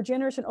kinder, more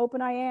generous and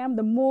open I am,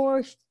 the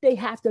more they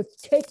have to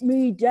take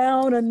me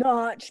down a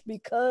notch,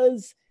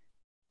 because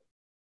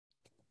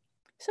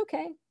it's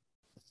okay.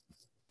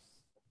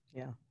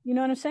 Yeah. You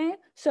know what I'm saying?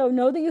 So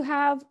know that you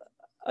have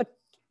a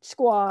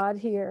squad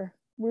here.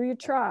 We're your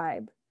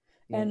tribe,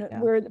 and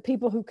we're the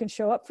people who can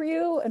show up for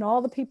you, and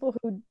all the people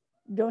who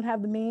don't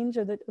have the means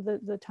or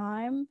the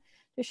time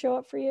to show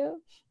up for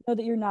you. Know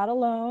that you're not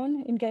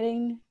alone in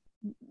getting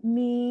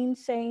mean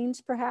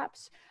sayings,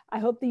 perhaps. I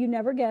hope that you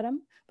never get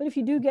them, but if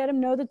you do get them,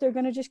 know that they're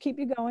going to just keep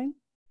you going.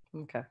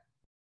 Okay.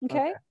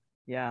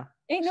 Yeah.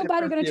 Ain't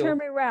nobody going to turn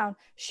me around.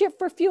 Shit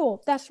for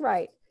fuel. That's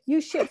right.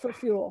 You shit for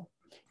fuel.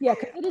 Yeah,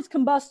 because it is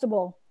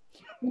combustible.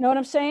 You know what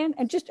I'm saying?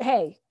 And just,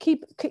 hey,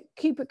 keep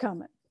it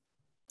coming.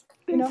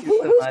 You know,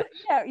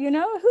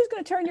 who's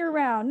going to turn you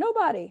around?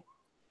 Nobody.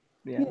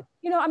 Yeah.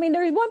 You know, I mean,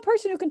 there's one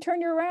person who can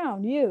turn you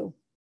around. You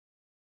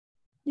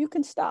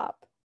can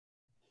stop.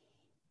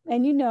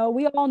 And you know,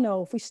 we all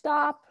know if we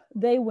stop,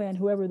 they win,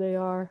 whoever they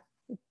are.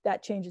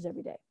 That changes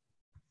every day.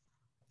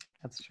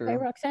 That's true. Okay,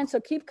 Roxanne. So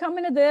keep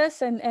coming to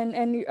this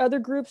and your other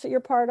groups that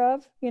you're part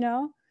of, you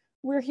know,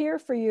 we're here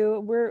for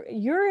you.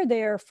 You're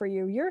there for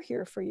you. You're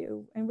here for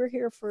you. And we're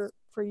here for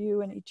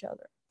you and each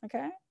other.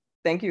 Okay.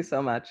 Thank you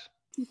so much.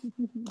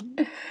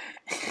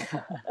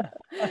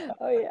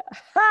 Oh yeah.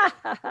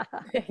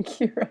 Thank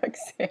you,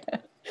 Roxanne.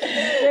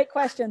 Great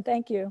question.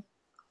 Thank you.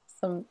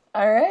 Awesome.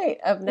 All right.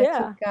 Up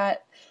next, we've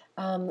got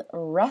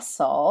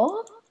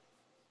Russell.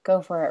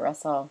 Go for it,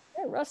 Russell.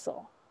 Hey,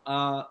 Russell.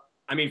 I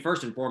mean,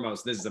 first and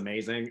foremost, this is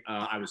amazing.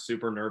 I was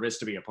super nervous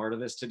to be a part of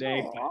this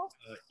today.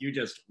 But, you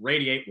just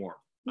radiate warmth.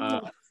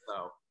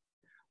 So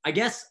I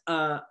guess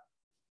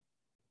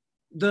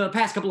the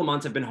past couple of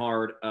months have been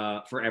hard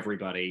for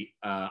everybody.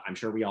 I'm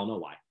sure we all know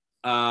why.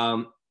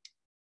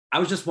 I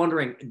was just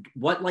wondering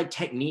what like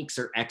techniques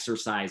or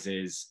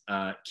exercises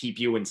keep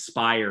you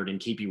inspired and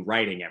keep you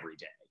writing every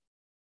day?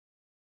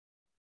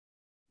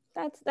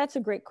 That's a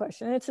great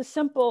question. It's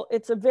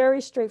a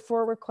very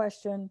straightforward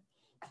question.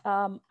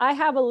 I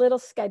have a little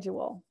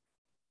schedule.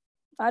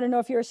 I don't know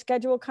if you're a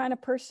schedule kind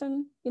of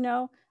person, you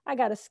know, I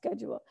got a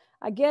schedule.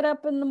 I get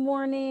up in the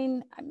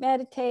morning, I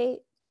meditate,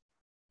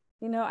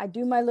 you know, I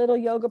do my little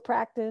yoga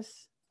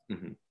practice,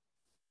 and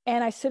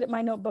I sit at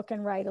my notebook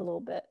and write a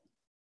little bit.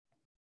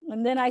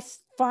 And then I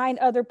find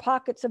other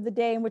pockets of the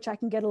day in which I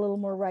can get a little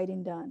more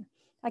writing done.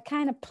 I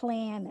kind of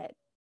plan it.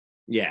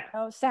 Yeah. You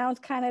know, it sounds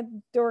kind of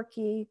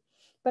dorky,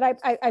 but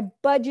I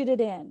budget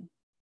it in,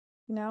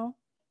 you know.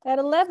 At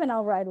 11,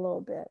 I'll write a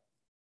little bit,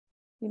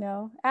 you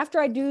know. After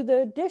I do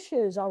the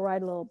dishes, I'll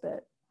write a little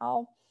bit.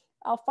 I'll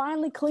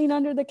finally clean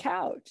under the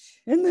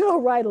couch, and then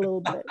I'll write a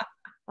little bit.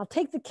 I'll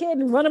take the kid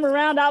and run him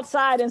around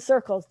outside in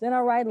circles. Then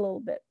I'll write a little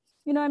bit.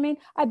 You know what I mean?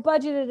 I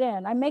budget it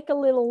in. I make a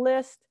little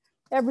list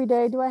every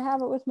day. Do I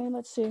have it with me?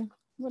 Let's see.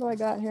 What do I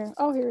got here?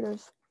 Oh, here it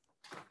is.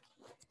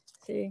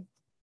 Let's see.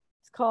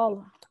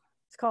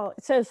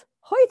 It says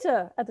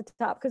heute at the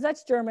top, because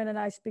that's German and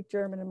I speak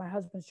German and my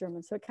husband's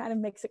German. So it kind of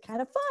makes it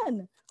kind of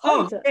fun.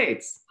 Heute. Oh,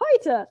 Gates.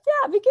 Heute.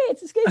 Yeah, wie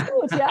geht's? Es geht's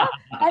gut, yeah.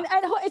 and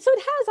so it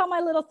has all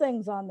my little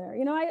things on there.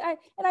 You know,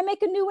 I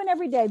make a new one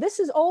every day. This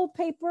is old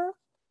paper,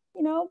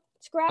 you know,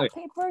 scrap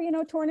paper, you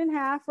know, torn in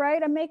half,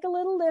 right? I make a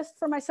little list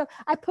for myself.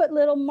 I put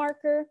little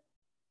marker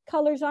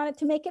colors on it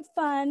to make it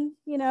fun.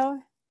 You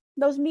know,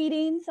 those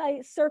meetings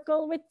I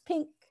circle with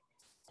pink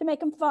to make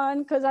them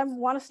fun because I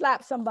want to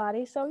slap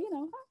somebody. So, you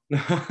know,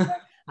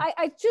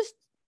 I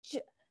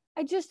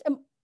just am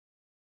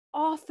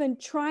often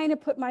trying to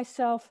put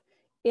myself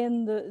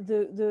in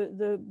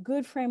the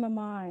good frame of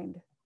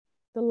mind,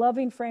 the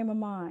loving frame of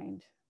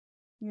mind,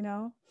 you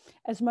know,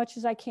 as much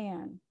as I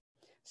can.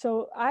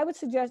 So I would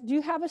suggest, do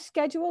you have a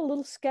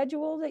little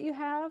schedule that you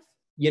have?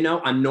 You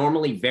know, I'm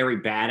normally very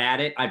bad at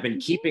it. I've been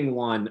keeping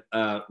one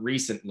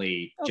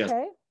recently, just,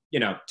 you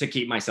know, to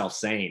keep myself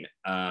sane.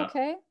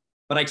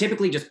 But I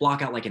typically just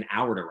block out like an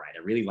hour to write.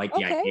 I really like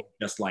the idea of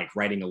just like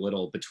writing a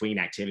little between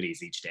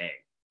activities each day.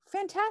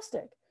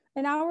 Fantastic.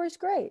 An hour is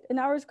great. An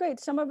hour is great.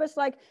 Some of us,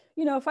 like,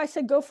 you know, if I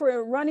said go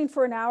for running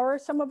for an hour,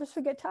 some of us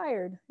would get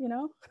tired, you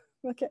know?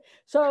 Okay.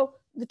 So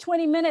the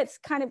 20 minutes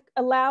kind of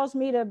allows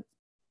me to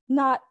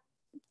not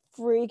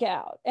freak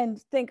out and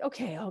think,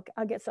 okay, I'll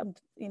get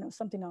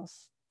something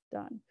else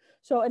done.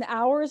 So an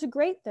hour is a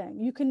great thing.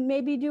 You can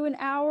maybe do an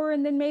hour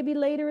and then maybe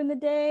later in the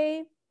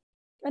day,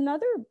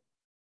 another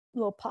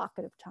little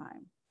pocket of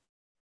time.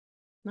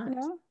 Nice. You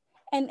know?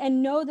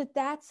 and know that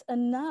that's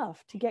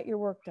enough to get your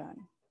work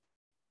done.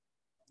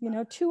 You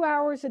know, 2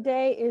 hours a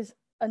day is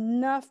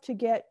enough to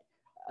get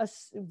a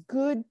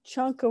good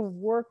chunk of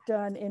work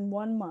done in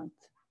 1 month.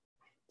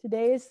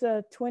 Today is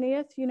the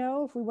 20th, you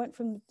know, if we went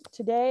from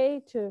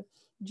today to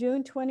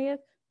June 20th,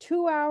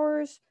 2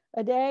 hours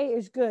a day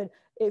is good.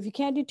 If you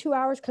can't do 2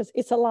 hours, because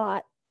it's a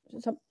lot,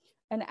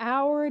 an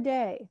hour a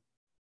day,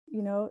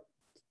 you know,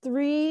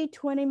 3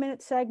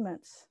 20-minute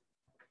segments.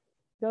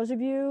 Those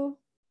of you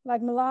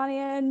like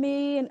Melania and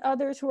me and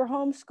others who are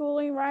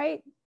homeschooling,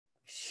 right?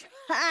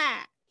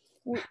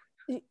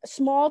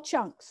 Small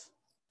chunks,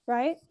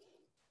 right?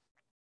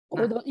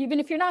 Or even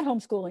if you're not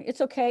homeschooling,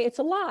 it's okay. It's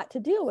a lot to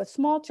deal with.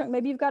 Small chunk.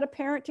 Maybe you've got a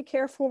parent to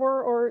care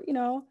for, or, you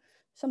know,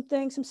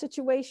 something, some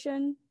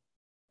situation.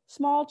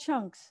 Small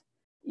chunks.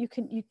 You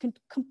can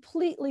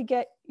completely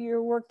get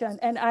your work done.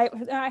 And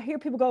I hear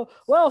people go,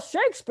 well,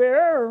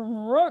 Shakespeare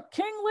wrote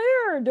King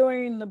Lear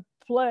doing the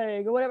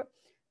plague or whatever.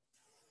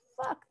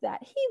 Fuck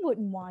that. He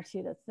wouldn't want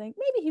you to think.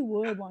 Maybe he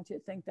would want you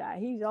to think that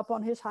he's up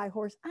on his high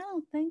horse. I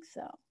don't think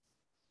so.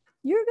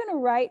 You're going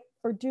to write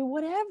or do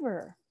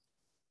whatever.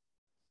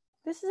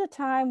 This is a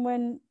time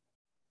when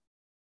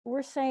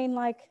we're saying,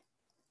 like,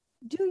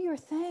 do your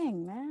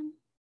thing, man.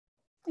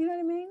 You know what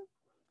I mean?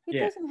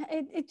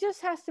 It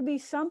just has to be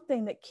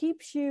something that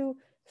keeps you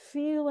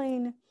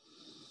feeling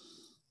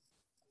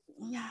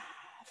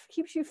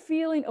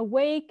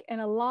awake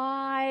and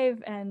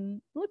alive.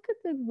 And look at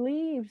the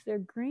leaves, they're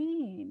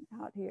green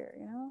out here,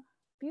 you know,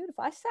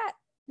 beautiful. I sat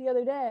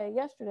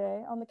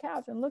yesterday on the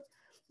couch and looked.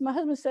 My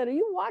husband said, are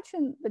you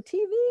watching the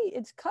TV?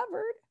 It's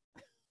covered.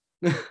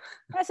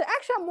 I said,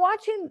 actually, I'm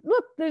watching.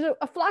 Look, there's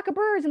a flock of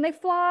birds and they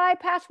fly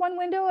past one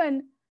window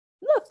and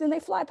look, then they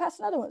fly past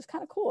another one. It's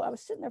kind of cool. I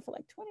was sitting there for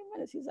like 20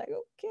 minutes. He's like,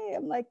 okay.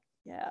 I'm like,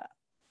 yeah.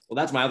 Well,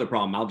 that's my other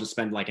problem. I'll just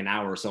spend like an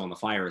hour or so on the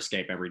fire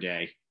escape every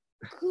day.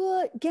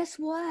 Good. Guess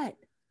what?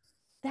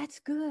 That's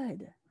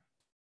good.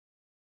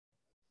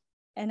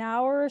 An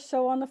hour or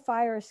so on the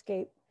fire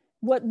escape.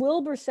 What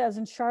Wilbur says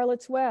in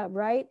Charlotte's Web,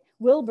 right?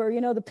 Wilbur, you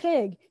know, the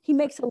pig, he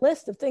makes a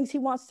list of things he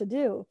wants to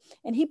do.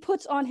 And he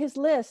puts on his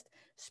list,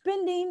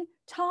 spending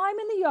time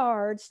in the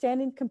yard,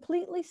 standing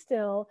completely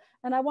still.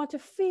 And I want to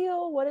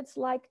feel what it's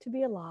like to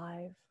be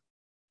alive.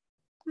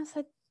 I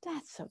said,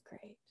 that's so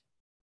great.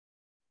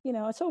 You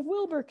know, so if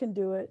Wilbur can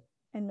do it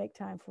and make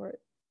time for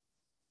it,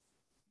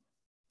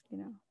 you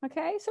know,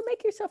 okay? So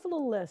make yourself a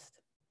little list.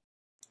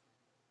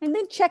 And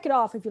then check it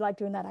off if you like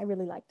doing that. I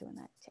really like doing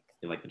that. Check.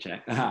 You like the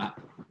check?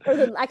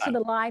 Or actually the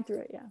line through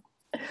it, yeah.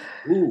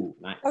 Ooh,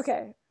 nice.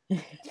 Okay.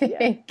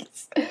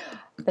 Thanks. Yeah.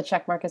 The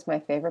check mark is my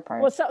favorite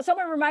part. Well,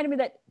 someone reminded me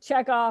that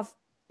Chekhov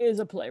is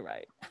a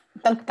playwright.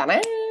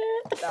 Okay.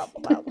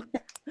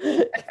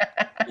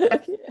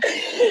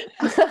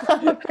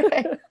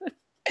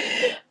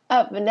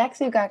 Up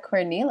next, we've got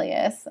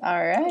Cornelius.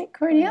 All right,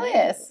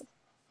 Cornelius,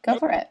 go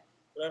for it.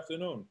 Good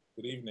afternoon.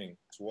 Good evening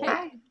to all.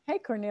 Hi. Hey,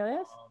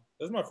 Cornelius.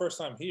 This is my first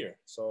time here,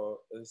 so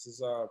this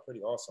is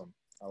pretty awesome.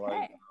 I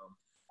like.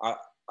 Hey.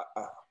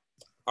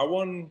 I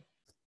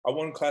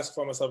wouldn't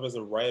classify myself as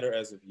a writer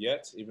as of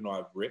yet, even though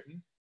I've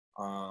written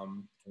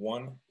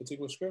one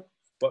particular script.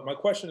 But my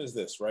question is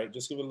this, right?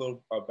 Just give it a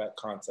little back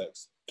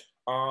context.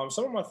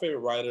 Some of my favorite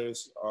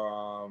writers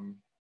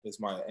is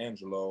Maya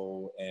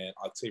Angelou and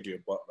Octavia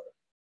Butler.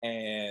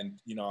 And,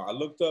 you know, I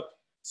looked up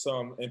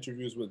some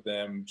interviews with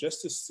them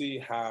just to see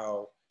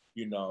how,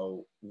 you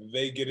know,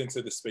 they get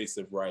into the space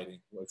of writing,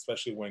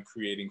 especially when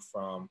creating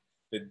from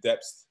the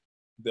depths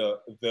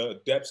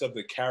of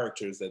the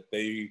characters that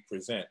they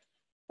present.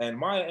 And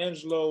Maya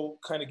Angelou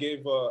kind of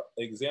gave an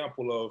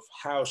example of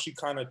how she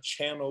kind of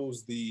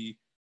channels the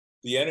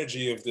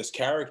energy of this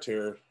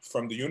character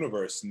from the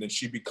universe, and then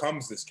she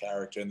becomes this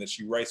character, and then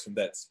she writes from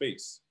that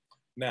space.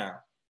 Now,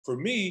 for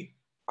me,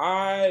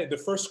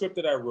 the first script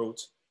that I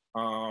wrote,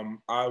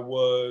 I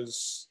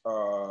was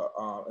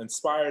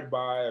inspired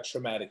by a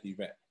traumatic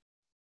event.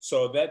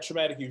 So that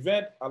traumatic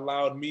event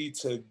allowed me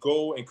to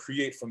go and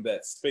create from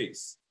that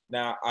space.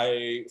 Now,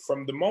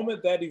 from the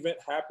moment that event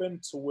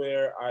happened to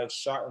where I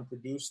shot and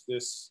produced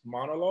this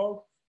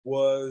monologue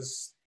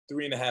was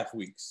 3.5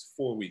 weeks,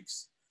 4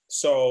 weeks.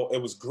 So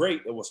it was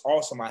great. It was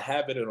awesome. I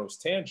have it and it was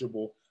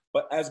tangible.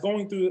 But as I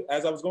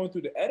was going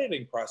through the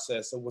editing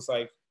process, it was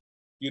like,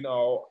 you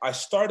know, I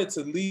started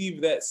to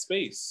leave that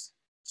space.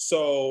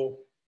 So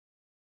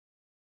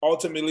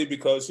ultimately,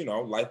 because, you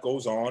know, life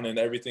goes on and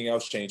everything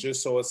else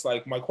changes. So it's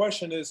like, my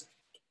question is,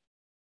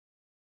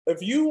 if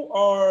you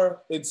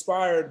are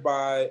inspired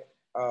by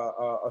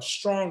a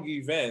strong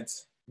event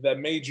that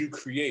made you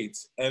create,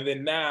 and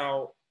then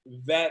now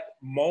that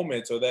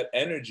moment or that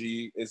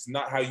energy is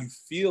not how you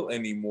feel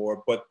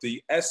anymore, but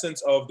the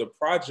essence of the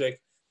project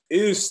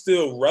is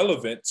still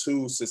relevant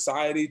to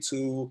society,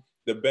 to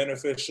the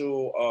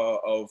beneficial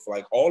of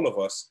like all of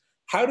us,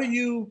 how do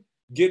you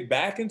get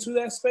back into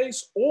that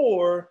space?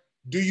 Or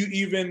do you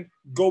even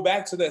go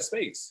back to that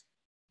space?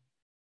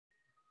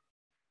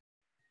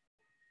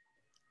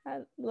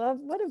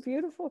 What a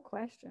beautiful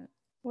question.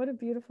 What a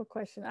beautiful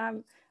question.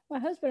 My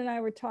husband and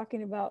I were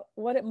talking about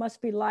what it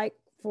must be like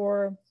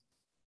for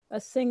a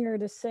singer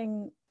to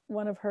sing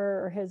one of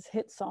her or his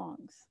hit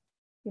songs,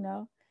 you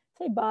know,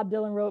 say Bob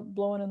Dylan wrote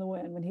Blowing in the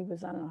Wind when he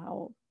was, I don't know how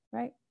old,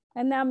 right?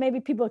 And now maybe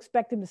people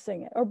expect him to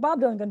sing it, or Bob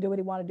Dylan gonna do what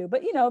he want to do,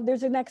 but you know,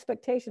 there's an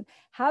expectation.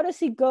 How does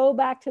he go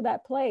back to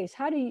that place?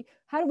 How do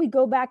we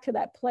go back to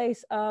that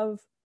place of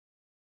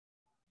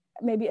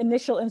maybe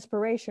initial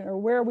inspiration, or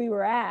where we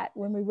were at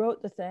when we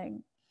wrote the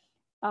thing?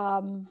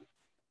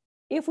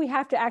 If we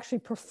have to actually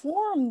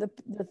perform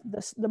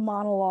the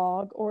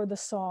monologue or the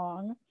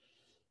song,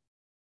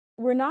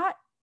 we're not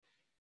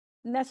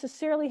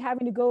necessarily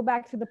having to go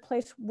back to the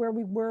place where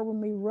we were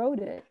when we wrote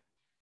it,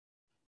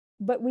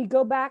 but we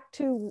go back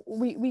to,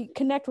 we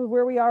connect with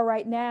where we are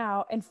right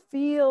now and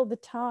feel the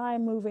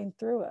time moving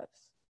through us.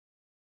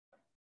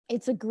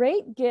 It's a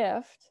great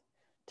gift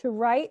to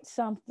write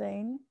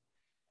something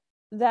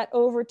that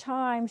over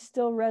time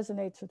still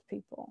resonates with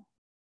people.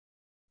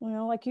 You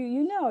know, like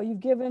you've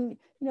given,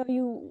 you know,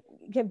 you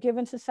have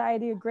given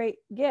society a great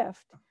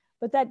gift,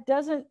 but that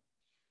doesn't,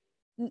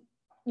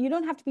 you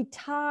don't have to be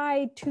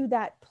tied to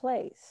that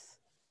place.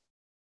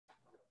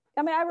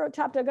 I mean, I wrote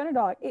Top Dog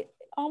Underdog, it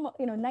almost,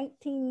 you know,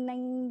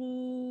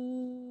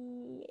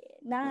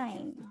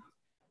 1999.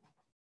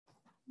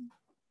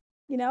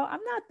 You know,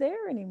 I'm not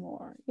there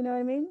anymore. You know what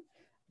I mean?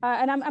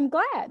 And I'm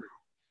glad.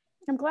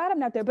 I'm glad I'm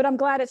not there, but I'm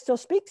glad it still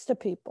speaks to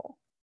people.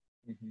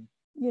 Mm-hmm.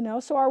 You know,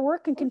 so our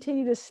work can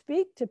continue to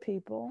speak to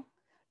people.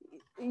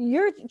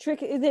 Your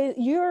trick,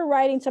 you're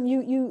writing some,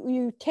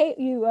 you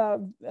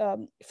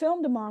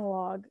filmed a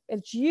monologue.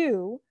 It's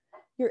you're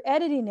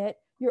editing it.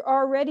 You're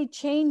already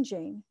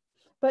changing,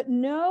 but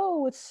know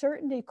with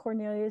certainty,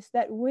 Cornelius,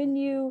 that when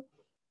you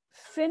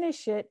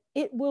finish it,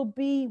 it will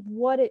be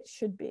what it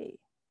should be.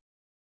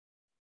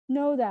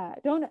 Know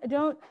that.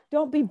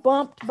 Don't be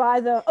bumped by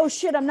the, oh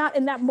shit, I'm not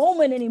in that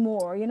moment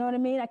anymore. You know what I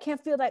mean? I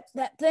can't feel that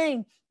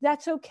thing.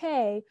 That's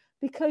okay,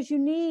 because you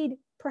need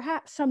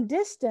perhaps some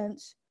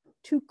distance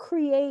to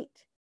create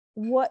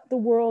what the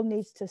world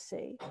needs to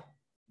see.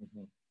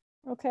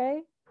 Mm-hmm.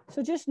 Okay?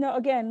 So just know,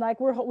 again, like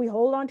we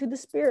hold on to the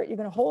spirit. You're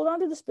going to hold on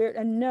to the spirit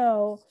and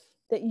know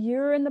that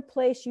you're in the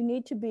place you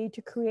need to be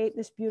to create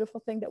this beautiful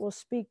thing that will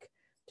speak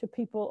to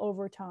people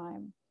over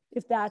time,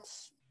 if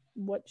that's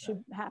what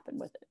should happen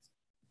with it.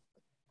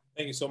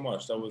 Thank you so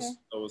much. That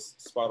was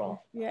spot on.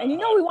 Yeah, and you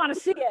know we want to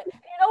see it. You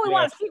know we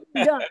want to see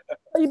it done.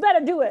 So you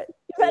better do it.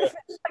 You better.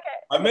 Yeah. Okay.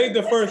 I made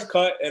the first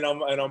cut, and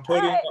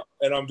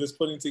I'm just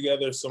putting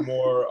together some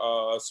more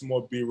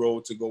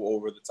B-roll to go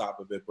over the top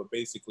of it. But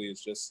basically,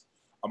 it's just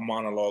a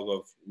monologue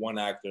of one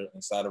actor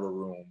inside of a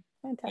room.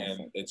 Fantastic.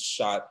 And it's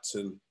shot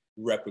to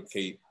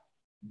replicate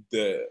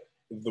the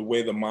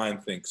way the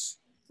mind thinks.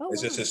 Oh,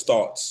 it's just his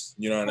thoughts.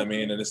 You know what I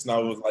mean? And it's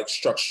not with like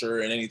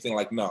structure and anything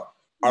like no.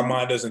 Our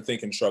mind doesn't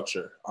think in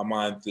structure. Our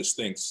mind just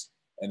thinks,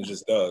 and it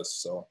just does.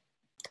 So,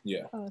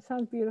 yeah. Oh, it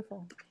sounds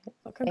beautiful.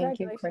 Well, thank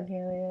you,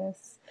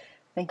 Cornelius.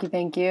 Thank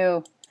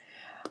you.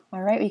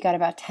 All right, we got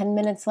about 10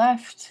 minutes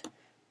left.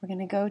 We're going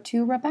to go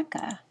to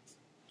Rebecca.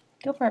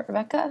 Go for it,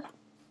 Rebecca.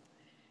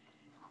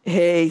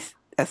 Hey,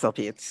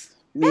 SLP, it's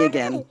me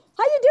again.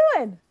 How you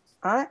doing?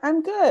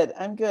 I'm good.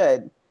 I'm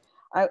good.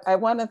 I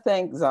want to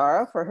thank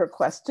Zara for her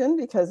question,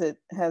 because it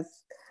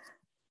has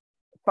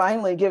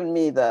finally given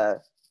me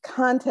the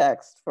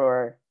context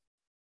for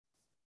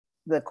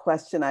the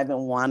question I've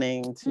been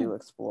wanting to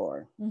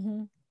explore.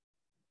 Mm-hmm.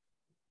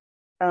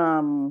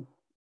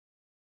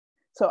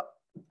 So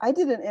I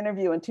did an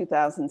interview in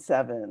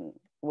 2007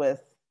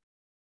 with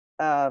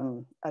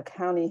a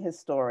county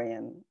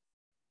historian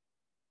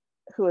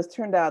who has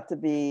turned out to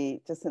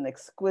be just an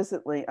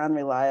exquisitely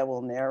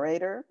unreliable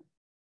narrator,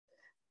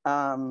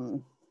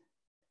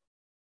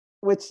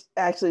 which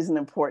actually is an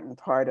important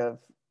part of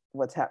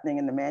what's happening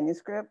in the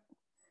manuscript.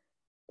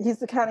 He's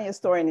the county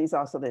historian. He's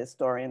also the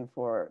historian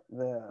for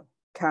the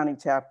county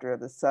chapter of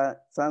the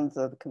Sons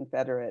of the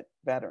Confederate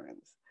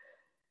Veterans.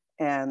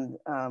 And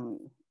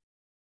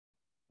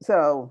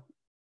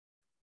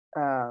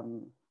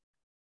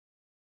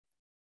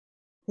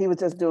he was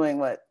just doing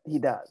what he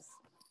does.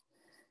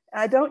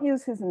 I don't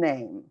use his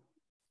name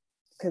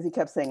because he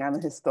kept saying, I'm a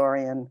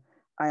historian.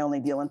 I only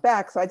deal in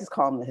facts. So I just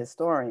call him the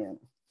historian.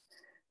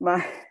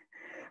 My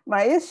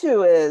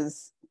issue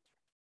is,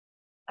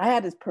 I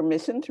had his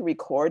permission to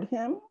record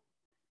him,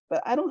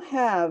 but I don't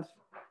have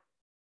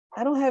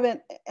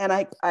it. And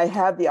I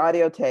have the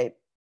audio tape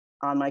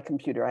on my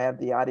computer. I have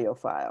the audio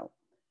file.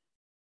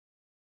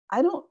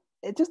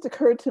 It just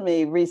occurred to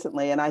me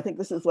recently, and I think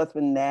this is what's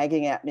been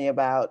nagging at me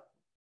about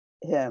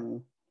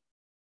him.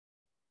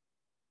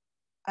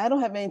 I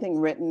don't have anything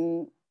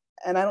written,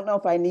 and I don't know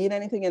if I need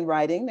anything in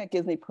writing that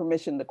gives me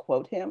permission to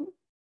quote him.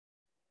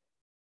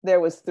 There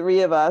was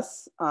 3 of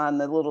us on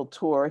the little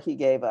tour he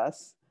gave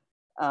us.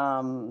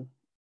 And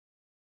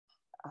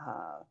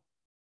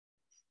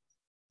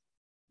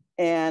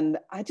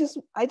I just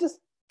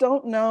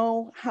don't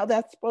know how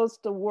that's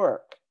supposed to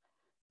work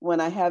when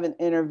I have an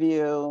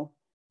interview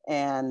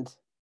and,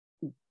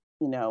 you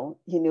know,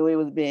 he knew he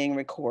was being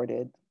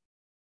recorded.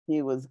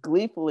 He was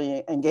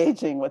gleefully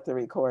engaging with the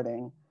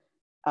recording.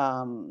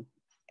 And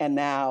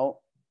now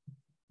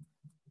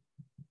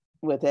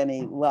with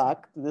any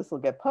luck, this will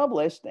get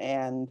published,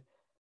 and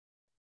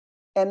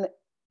it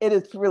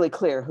is really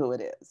clear who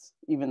it is,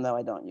 even though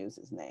I don't use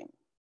his name.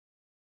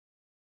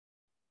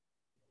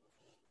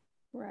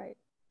 Right.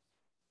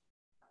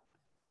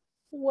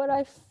 What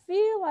I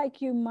feel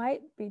like you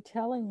might be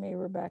telling me,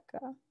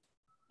 Rebecca,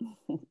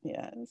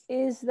 yes,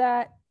 is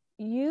that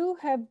you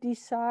have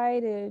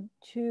decided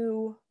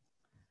to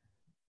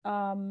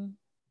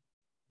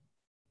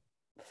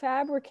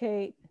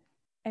fabricate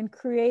and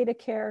create a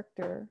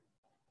character,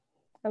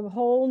 a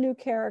whole new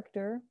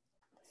character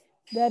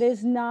that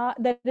is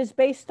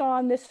based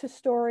on this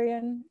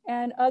historian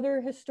and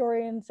other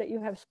historians that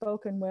you have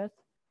spoken with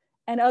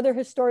and other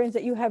historians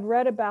that you have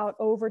read about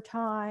over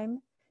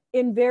time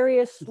in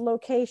various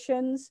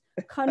locations,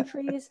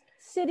 countries,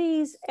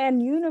 cities,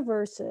 and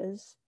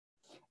universes.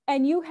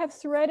 And you have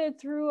threaded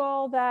through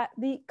all that,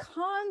 the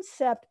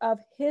concept of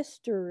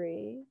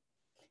history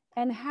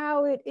and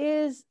how it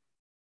is,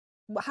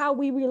 how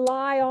we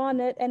rely on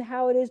it and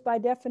how it is by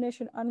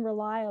definition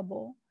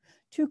unreliable,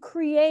 to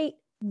create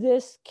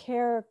this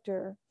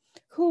character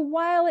who,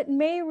 while it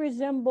may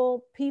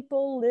resemble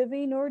people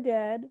living or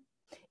dead,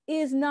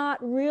 is not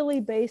really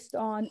based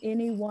on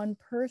any one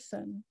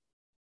person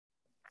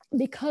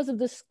because of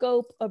the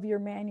scope of your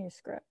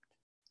manuscript.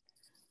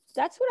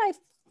 That's what I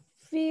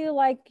feel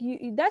like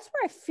that's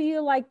where I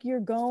feel like you're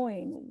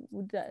going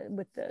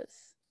with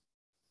this.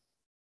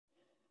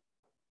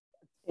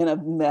 In a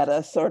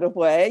meta sort of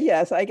way,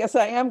 yes, I guess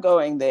I am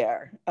going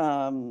there.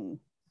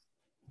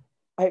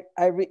 I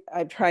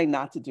try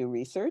not to do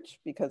research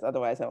because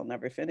otherwise I will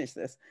never finish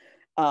this.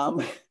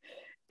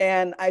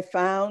 And I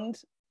found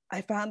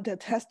a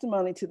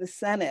testimony to the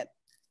Senate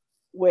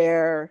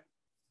where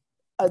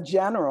a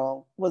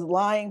general was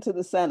lying to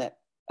the Senate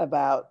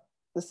about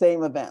the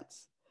same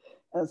events.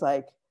 I was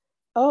like,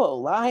 oh,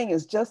 lying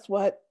is just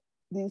what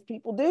these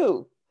people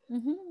do.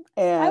 Mm-hmm.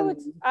 And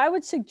I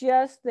would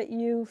suggest that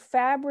you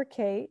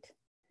fabricate,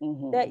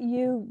 mm-hmm. that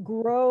you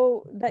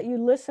grow, that you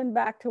listen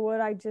back to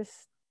what I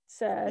just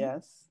said.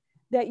 Yes.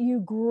 That you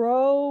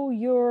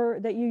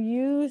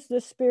use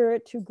the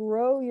spirit to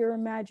grow your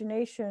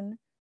imagination,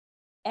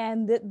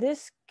 and that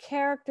this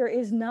character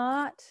is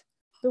not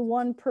the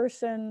one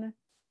person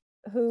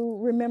who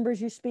remembers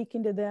you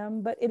speaking to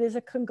them, but it is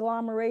a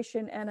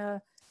conglomeration and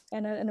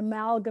an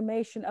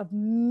amalgamation of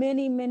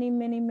many, many,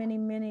 many, many,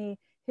 many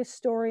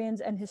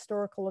historians and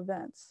historical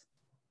events.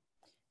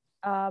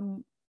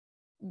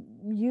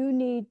 You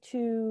need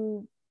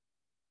to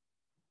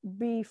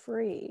be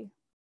free.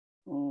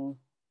 Mm.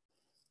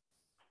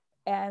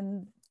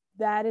 And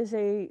that is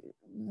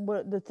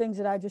the things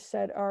that I just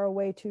said are a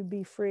way to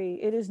be free.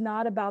 It is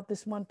not about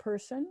this one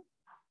person.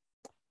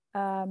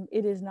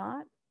 It is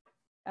not.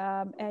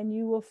 And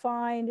you will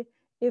find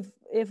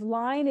if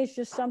lying is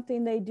just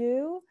something they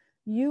do,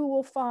 you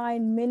will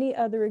find many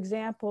other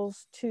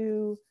examples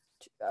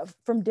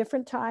from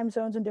different time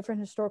zones and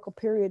different historical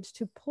periods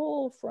to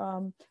pull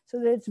from, so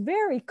that it's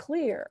very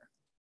clear,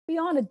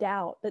 beyond a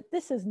doubt, that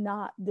this is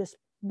not this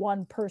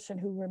one person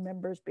who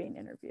remembers being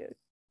interviewed.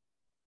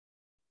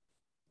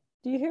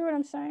 Do you hear what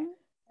I'm saying?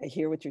 I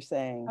hear what you're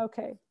saying.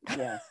 Okay.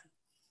 Yes.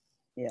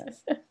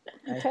 Yes.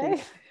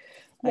 Okay.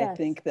 I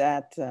think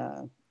that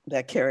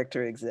that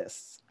character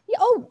exists. Yeah,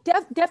 oh,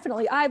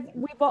 definitely.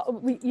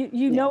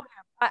 You know him.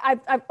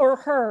 I've or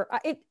her.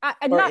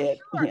 I'm not it.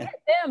 Sure. Yeah.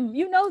 Them.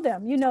 You know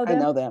them. You know them. I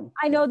know them.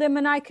 I know them,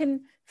 and I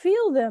can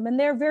feel them, and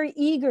they're very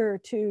eager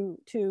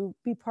to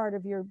be part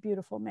of your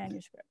beautiful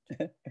manuscript.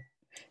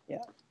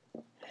 Yeah.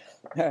 All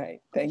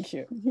right. Thank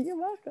you. You're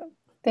welcome.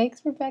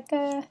 Thanks,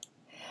 Rebecca.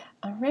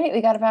 All right, we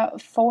got about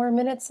 4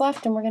 minutes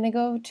left, and we're going to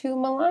go to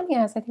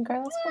Melania's, I think, our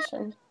last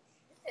question.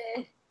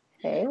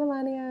 Hey,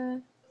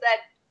 Melania.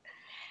 That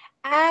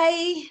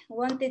I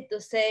wanted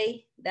to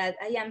say that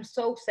I am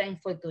so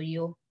thankful to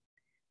you,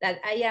 that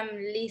I am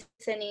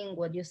listening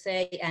what you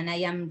say, and I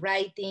am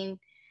writing,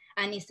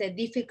 and it's a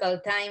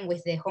difficult time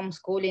with the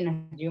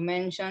homeschooling, as you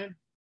mentioned,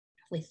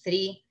 with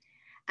 3,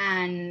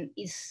 and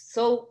it's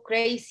so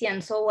crazy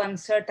and so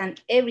uncertain,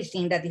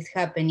 everything that is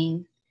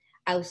happening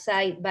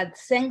outside, but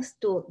thanks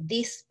to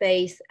this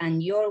space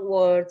and your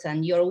words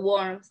and your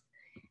warmth,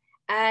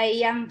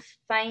 I am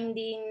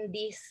finding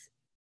this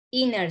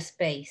inner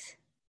space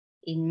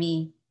in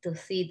me to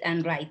sit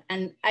and write.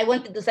 And I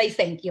wanted to say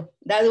thank you.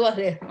 That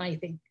was my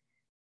thing.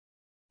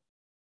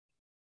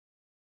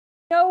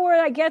 You know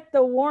where I get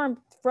the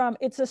warmth from?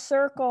 It's a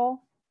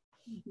circle.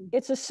 Mm-hmm.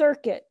 It's a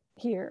circuit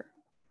here.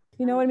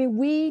 You know what I mean?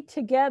 We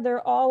together,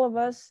 all of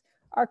us,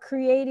 are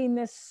creating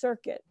this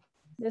circuit.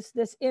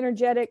 This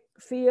energetic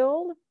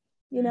field,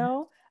 you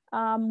know,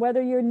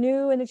 whether you're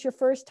new and it's your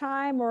first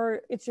time,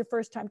 or it's your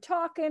first time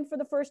talking for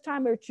the first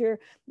time, or it's your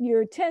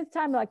 10th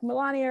time, like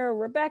Melania or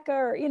Rebecca,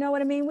 or you know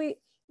what I mean?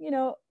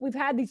 We've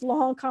had these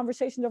long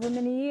conversations over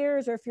many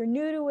years, or if you're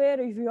new to it,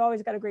 or if you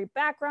always got a great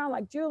background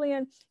like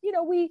Julian, you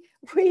know,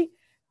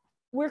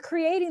 we're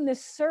creating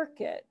this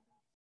circuit.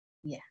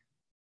 Yeah.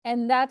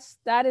 And that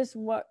is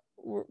what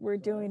we're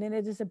doing. And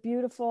it is a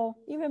beautiful,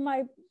 even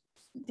my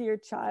dear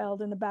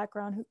child in the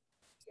background who,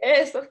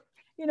 yes,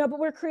 you know, but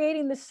we're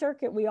creating the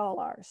circuit, we all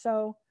are.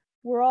 So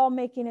we're all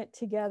making it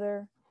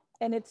together,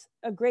 and it's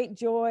a great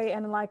joy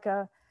and like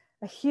a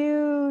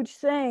huge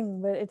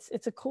thing, but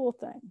it's a cool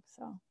thing.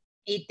 So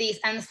it is,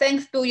 and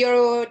thanks to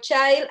your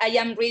child, I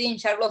am reading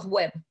Charlotte's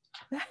Web.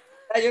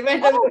 Oh,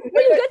 when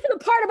you get to the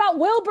part about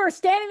Wilbur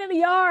standing in the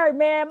yard,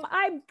 ma'am,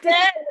 I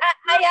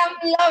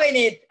am loving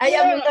it. I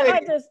am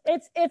loving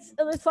it.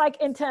 It's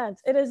like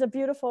intense. It is a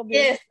beautiful,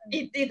 yes,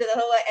 thing. it is.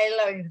 I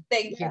love it.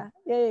 Thank you.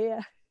 Yeah.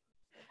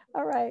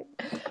 All right.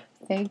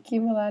 Thank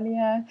you,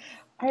 Melania.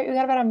 All right, we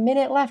got about a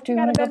minute left.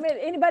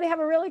 Anybody have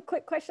a really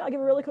quick question? I'll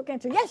give a really quick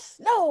answer. Yes,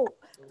 no.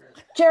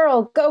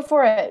 Gerald, go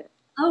for it.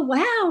 Oh,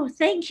 wow.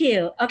 Thank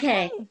you.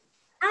 Okay.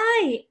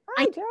 Hi,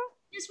 Gerald.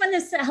 Just want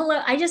to say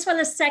hello. I just want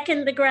to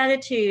second the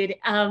gratitude,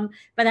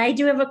 but I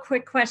do have a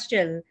quick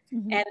question,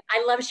 and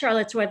I love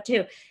Charlotte's Web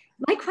too.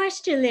 My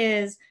question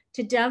is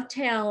to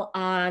dovetail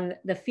on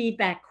the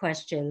feedback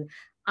question.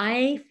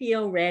 I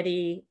feel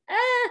ready,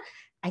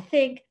 I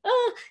think,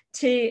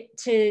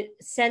 to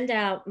send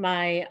out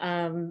my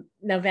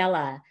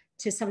novella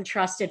to some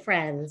trusted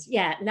friends.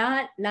 Yeah,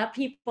 not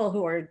people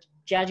who are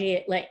judging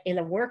it like in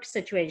a work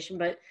situation,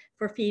 but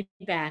for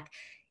feedback.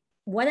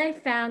 What I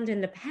found in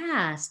the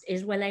past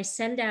is when I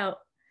send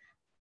out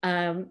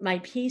my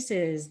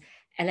pieces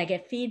and I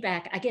get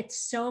feedback, I get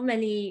so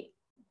many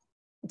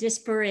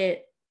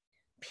disparate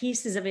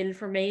pieces of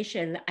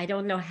information. I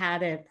don't know how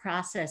to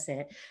process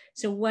it.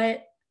 So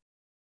what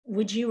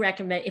would you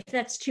recommend, if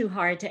that's too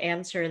hard to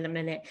answer in a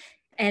minute?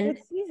 And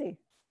it's easy.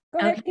 Go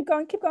ahead, keep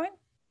going.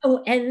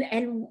 Oh,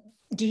 and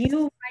do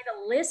you write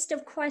a list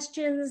of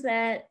questions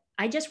that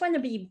I just want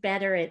to be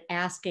better at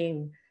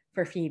asking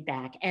for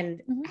feedback?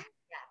 And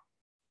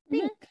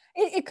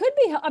It could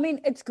be, I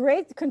mean, it's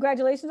great.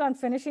 Congratulations on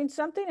finishing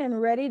something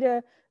and ready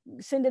to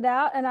send it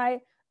out. And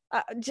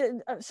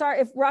sorry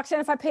if Roxanne,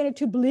 if I painted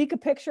too bleak a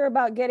picture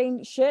about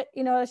getting shit,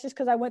 you know, it's just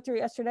because I went through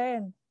yesterday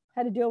and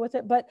had to deal with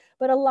it. But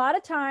a lot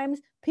of times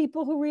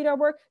people who read our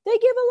work, they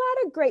give a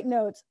lot of great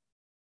notes.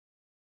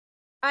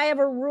 I have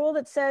a rule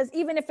that says,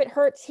 even if it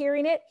hurts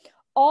hearing it,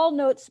 all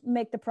notes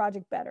make the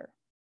project better.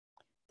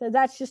 So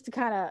that's just to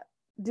kind of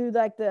do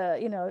like the,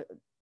 you know,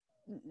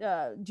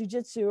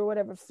 jujitsu or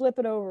whatever, flip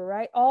it over,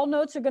 right? All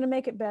notes are going to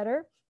make it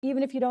better,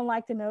 even if you don't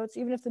like the notes,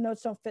 even if the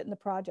notes don't fit in the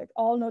project.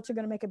 All notes are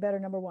going to make it better,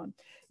 number one.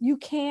 You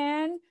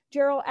can,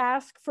 Gerald,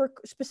 ask for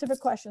specific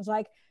questions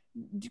like,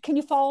 can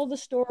you follow the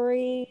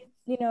story?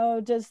 You know,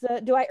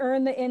 do I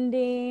earn the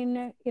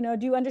ending? You know,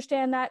 do you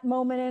understand that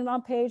moment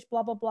on page,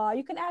 blah, blah, blah.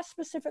 You can ask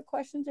specific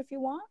questions if you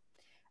want.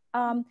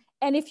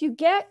 And if you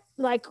get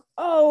like,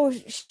 oh,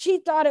 she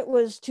thought it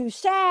was too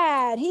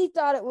sad, he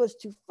thought it was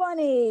too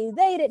funny,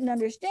 they didn't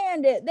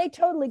understand it, they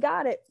totally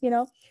got it, you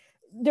know,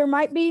 there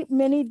might be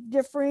many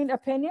differing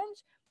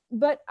opinions,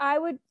 but I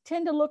would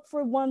tend to look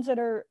for ones that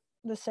are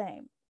the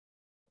same.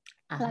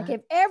 Like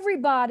if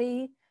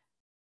everybody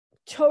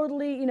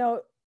totally, you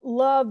know,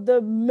 loved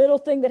the middle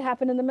thing that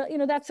happened in the middle, you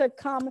know, that's a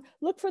common,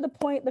 look for the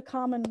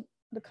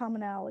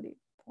commonality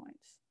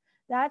points.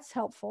 That's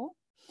helpful.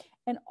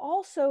 And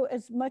also,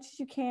 as much as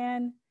you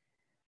can,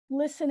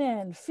 listen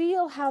in,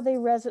 feel how the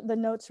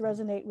notes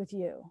resonate with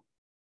you,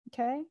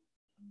 okay?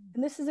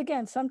 And this is,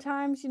 again,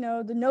 sometimes, you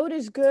know, the note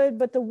is good,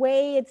 but the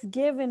way it's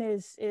given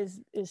is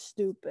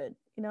stupid,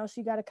 you know,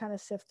 so you got to kind of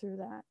sift through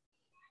that.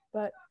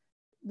 But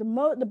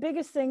the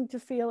biggest thing to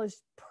feel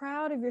is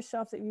proud of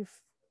yourself that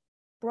you've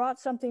brought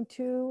something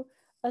to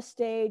a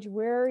stage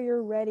where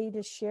you're ready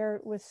to share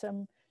it with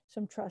some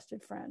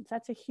trusted friends.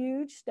 That's a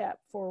huge step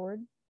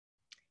forward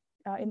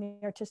in the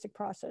artistic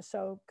process.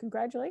 So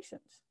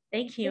congratulations.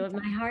 Thank you.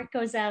 My heart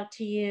goes out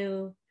to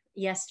you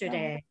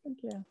yesterday.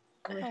 Thank you.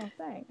 Oh,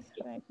 thanks.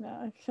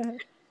 No,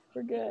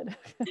 we're good.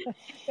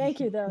 Thank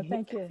you, though.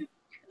 Thank you.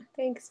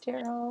 Thanks,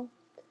 Gerald.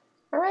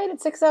 All right,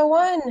 it's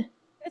 6:01.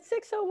 It's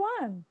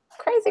 6:01.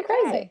 Crazy.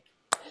 Okay.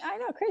 I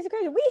know, crazy.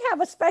 We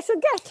have a special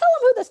guest. Tell them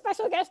who the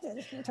special guest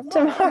is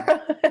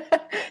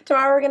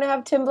Tomorrow we're going to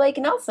have Tim Blake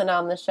Nelson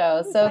on the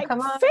show. So like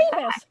come on.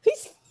 Famous.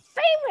 He's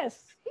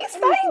famous. He's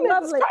famous. He's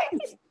lovely.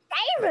 He's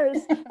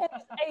famous.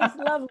 He's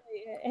lovely.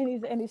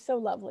 And he's so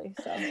lovely.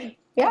 So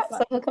yeah,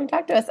 so he'll come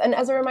talk to us. And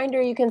as a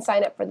reminder, you can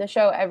sign up for the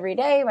show every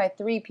day by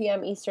 3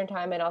 p.m. Eastern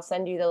time, and I'll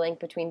send you the link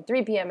between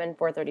 3 p.m. and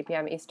 4:30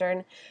 p.m.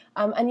 Eastern.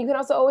 And you can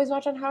also always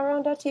watch on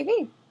HowlRound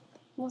TV.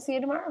 We'll see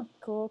you tomorrow.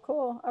 Cool.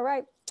 All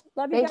right.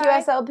 Love you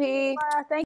guys. Thank you, SLP. Thank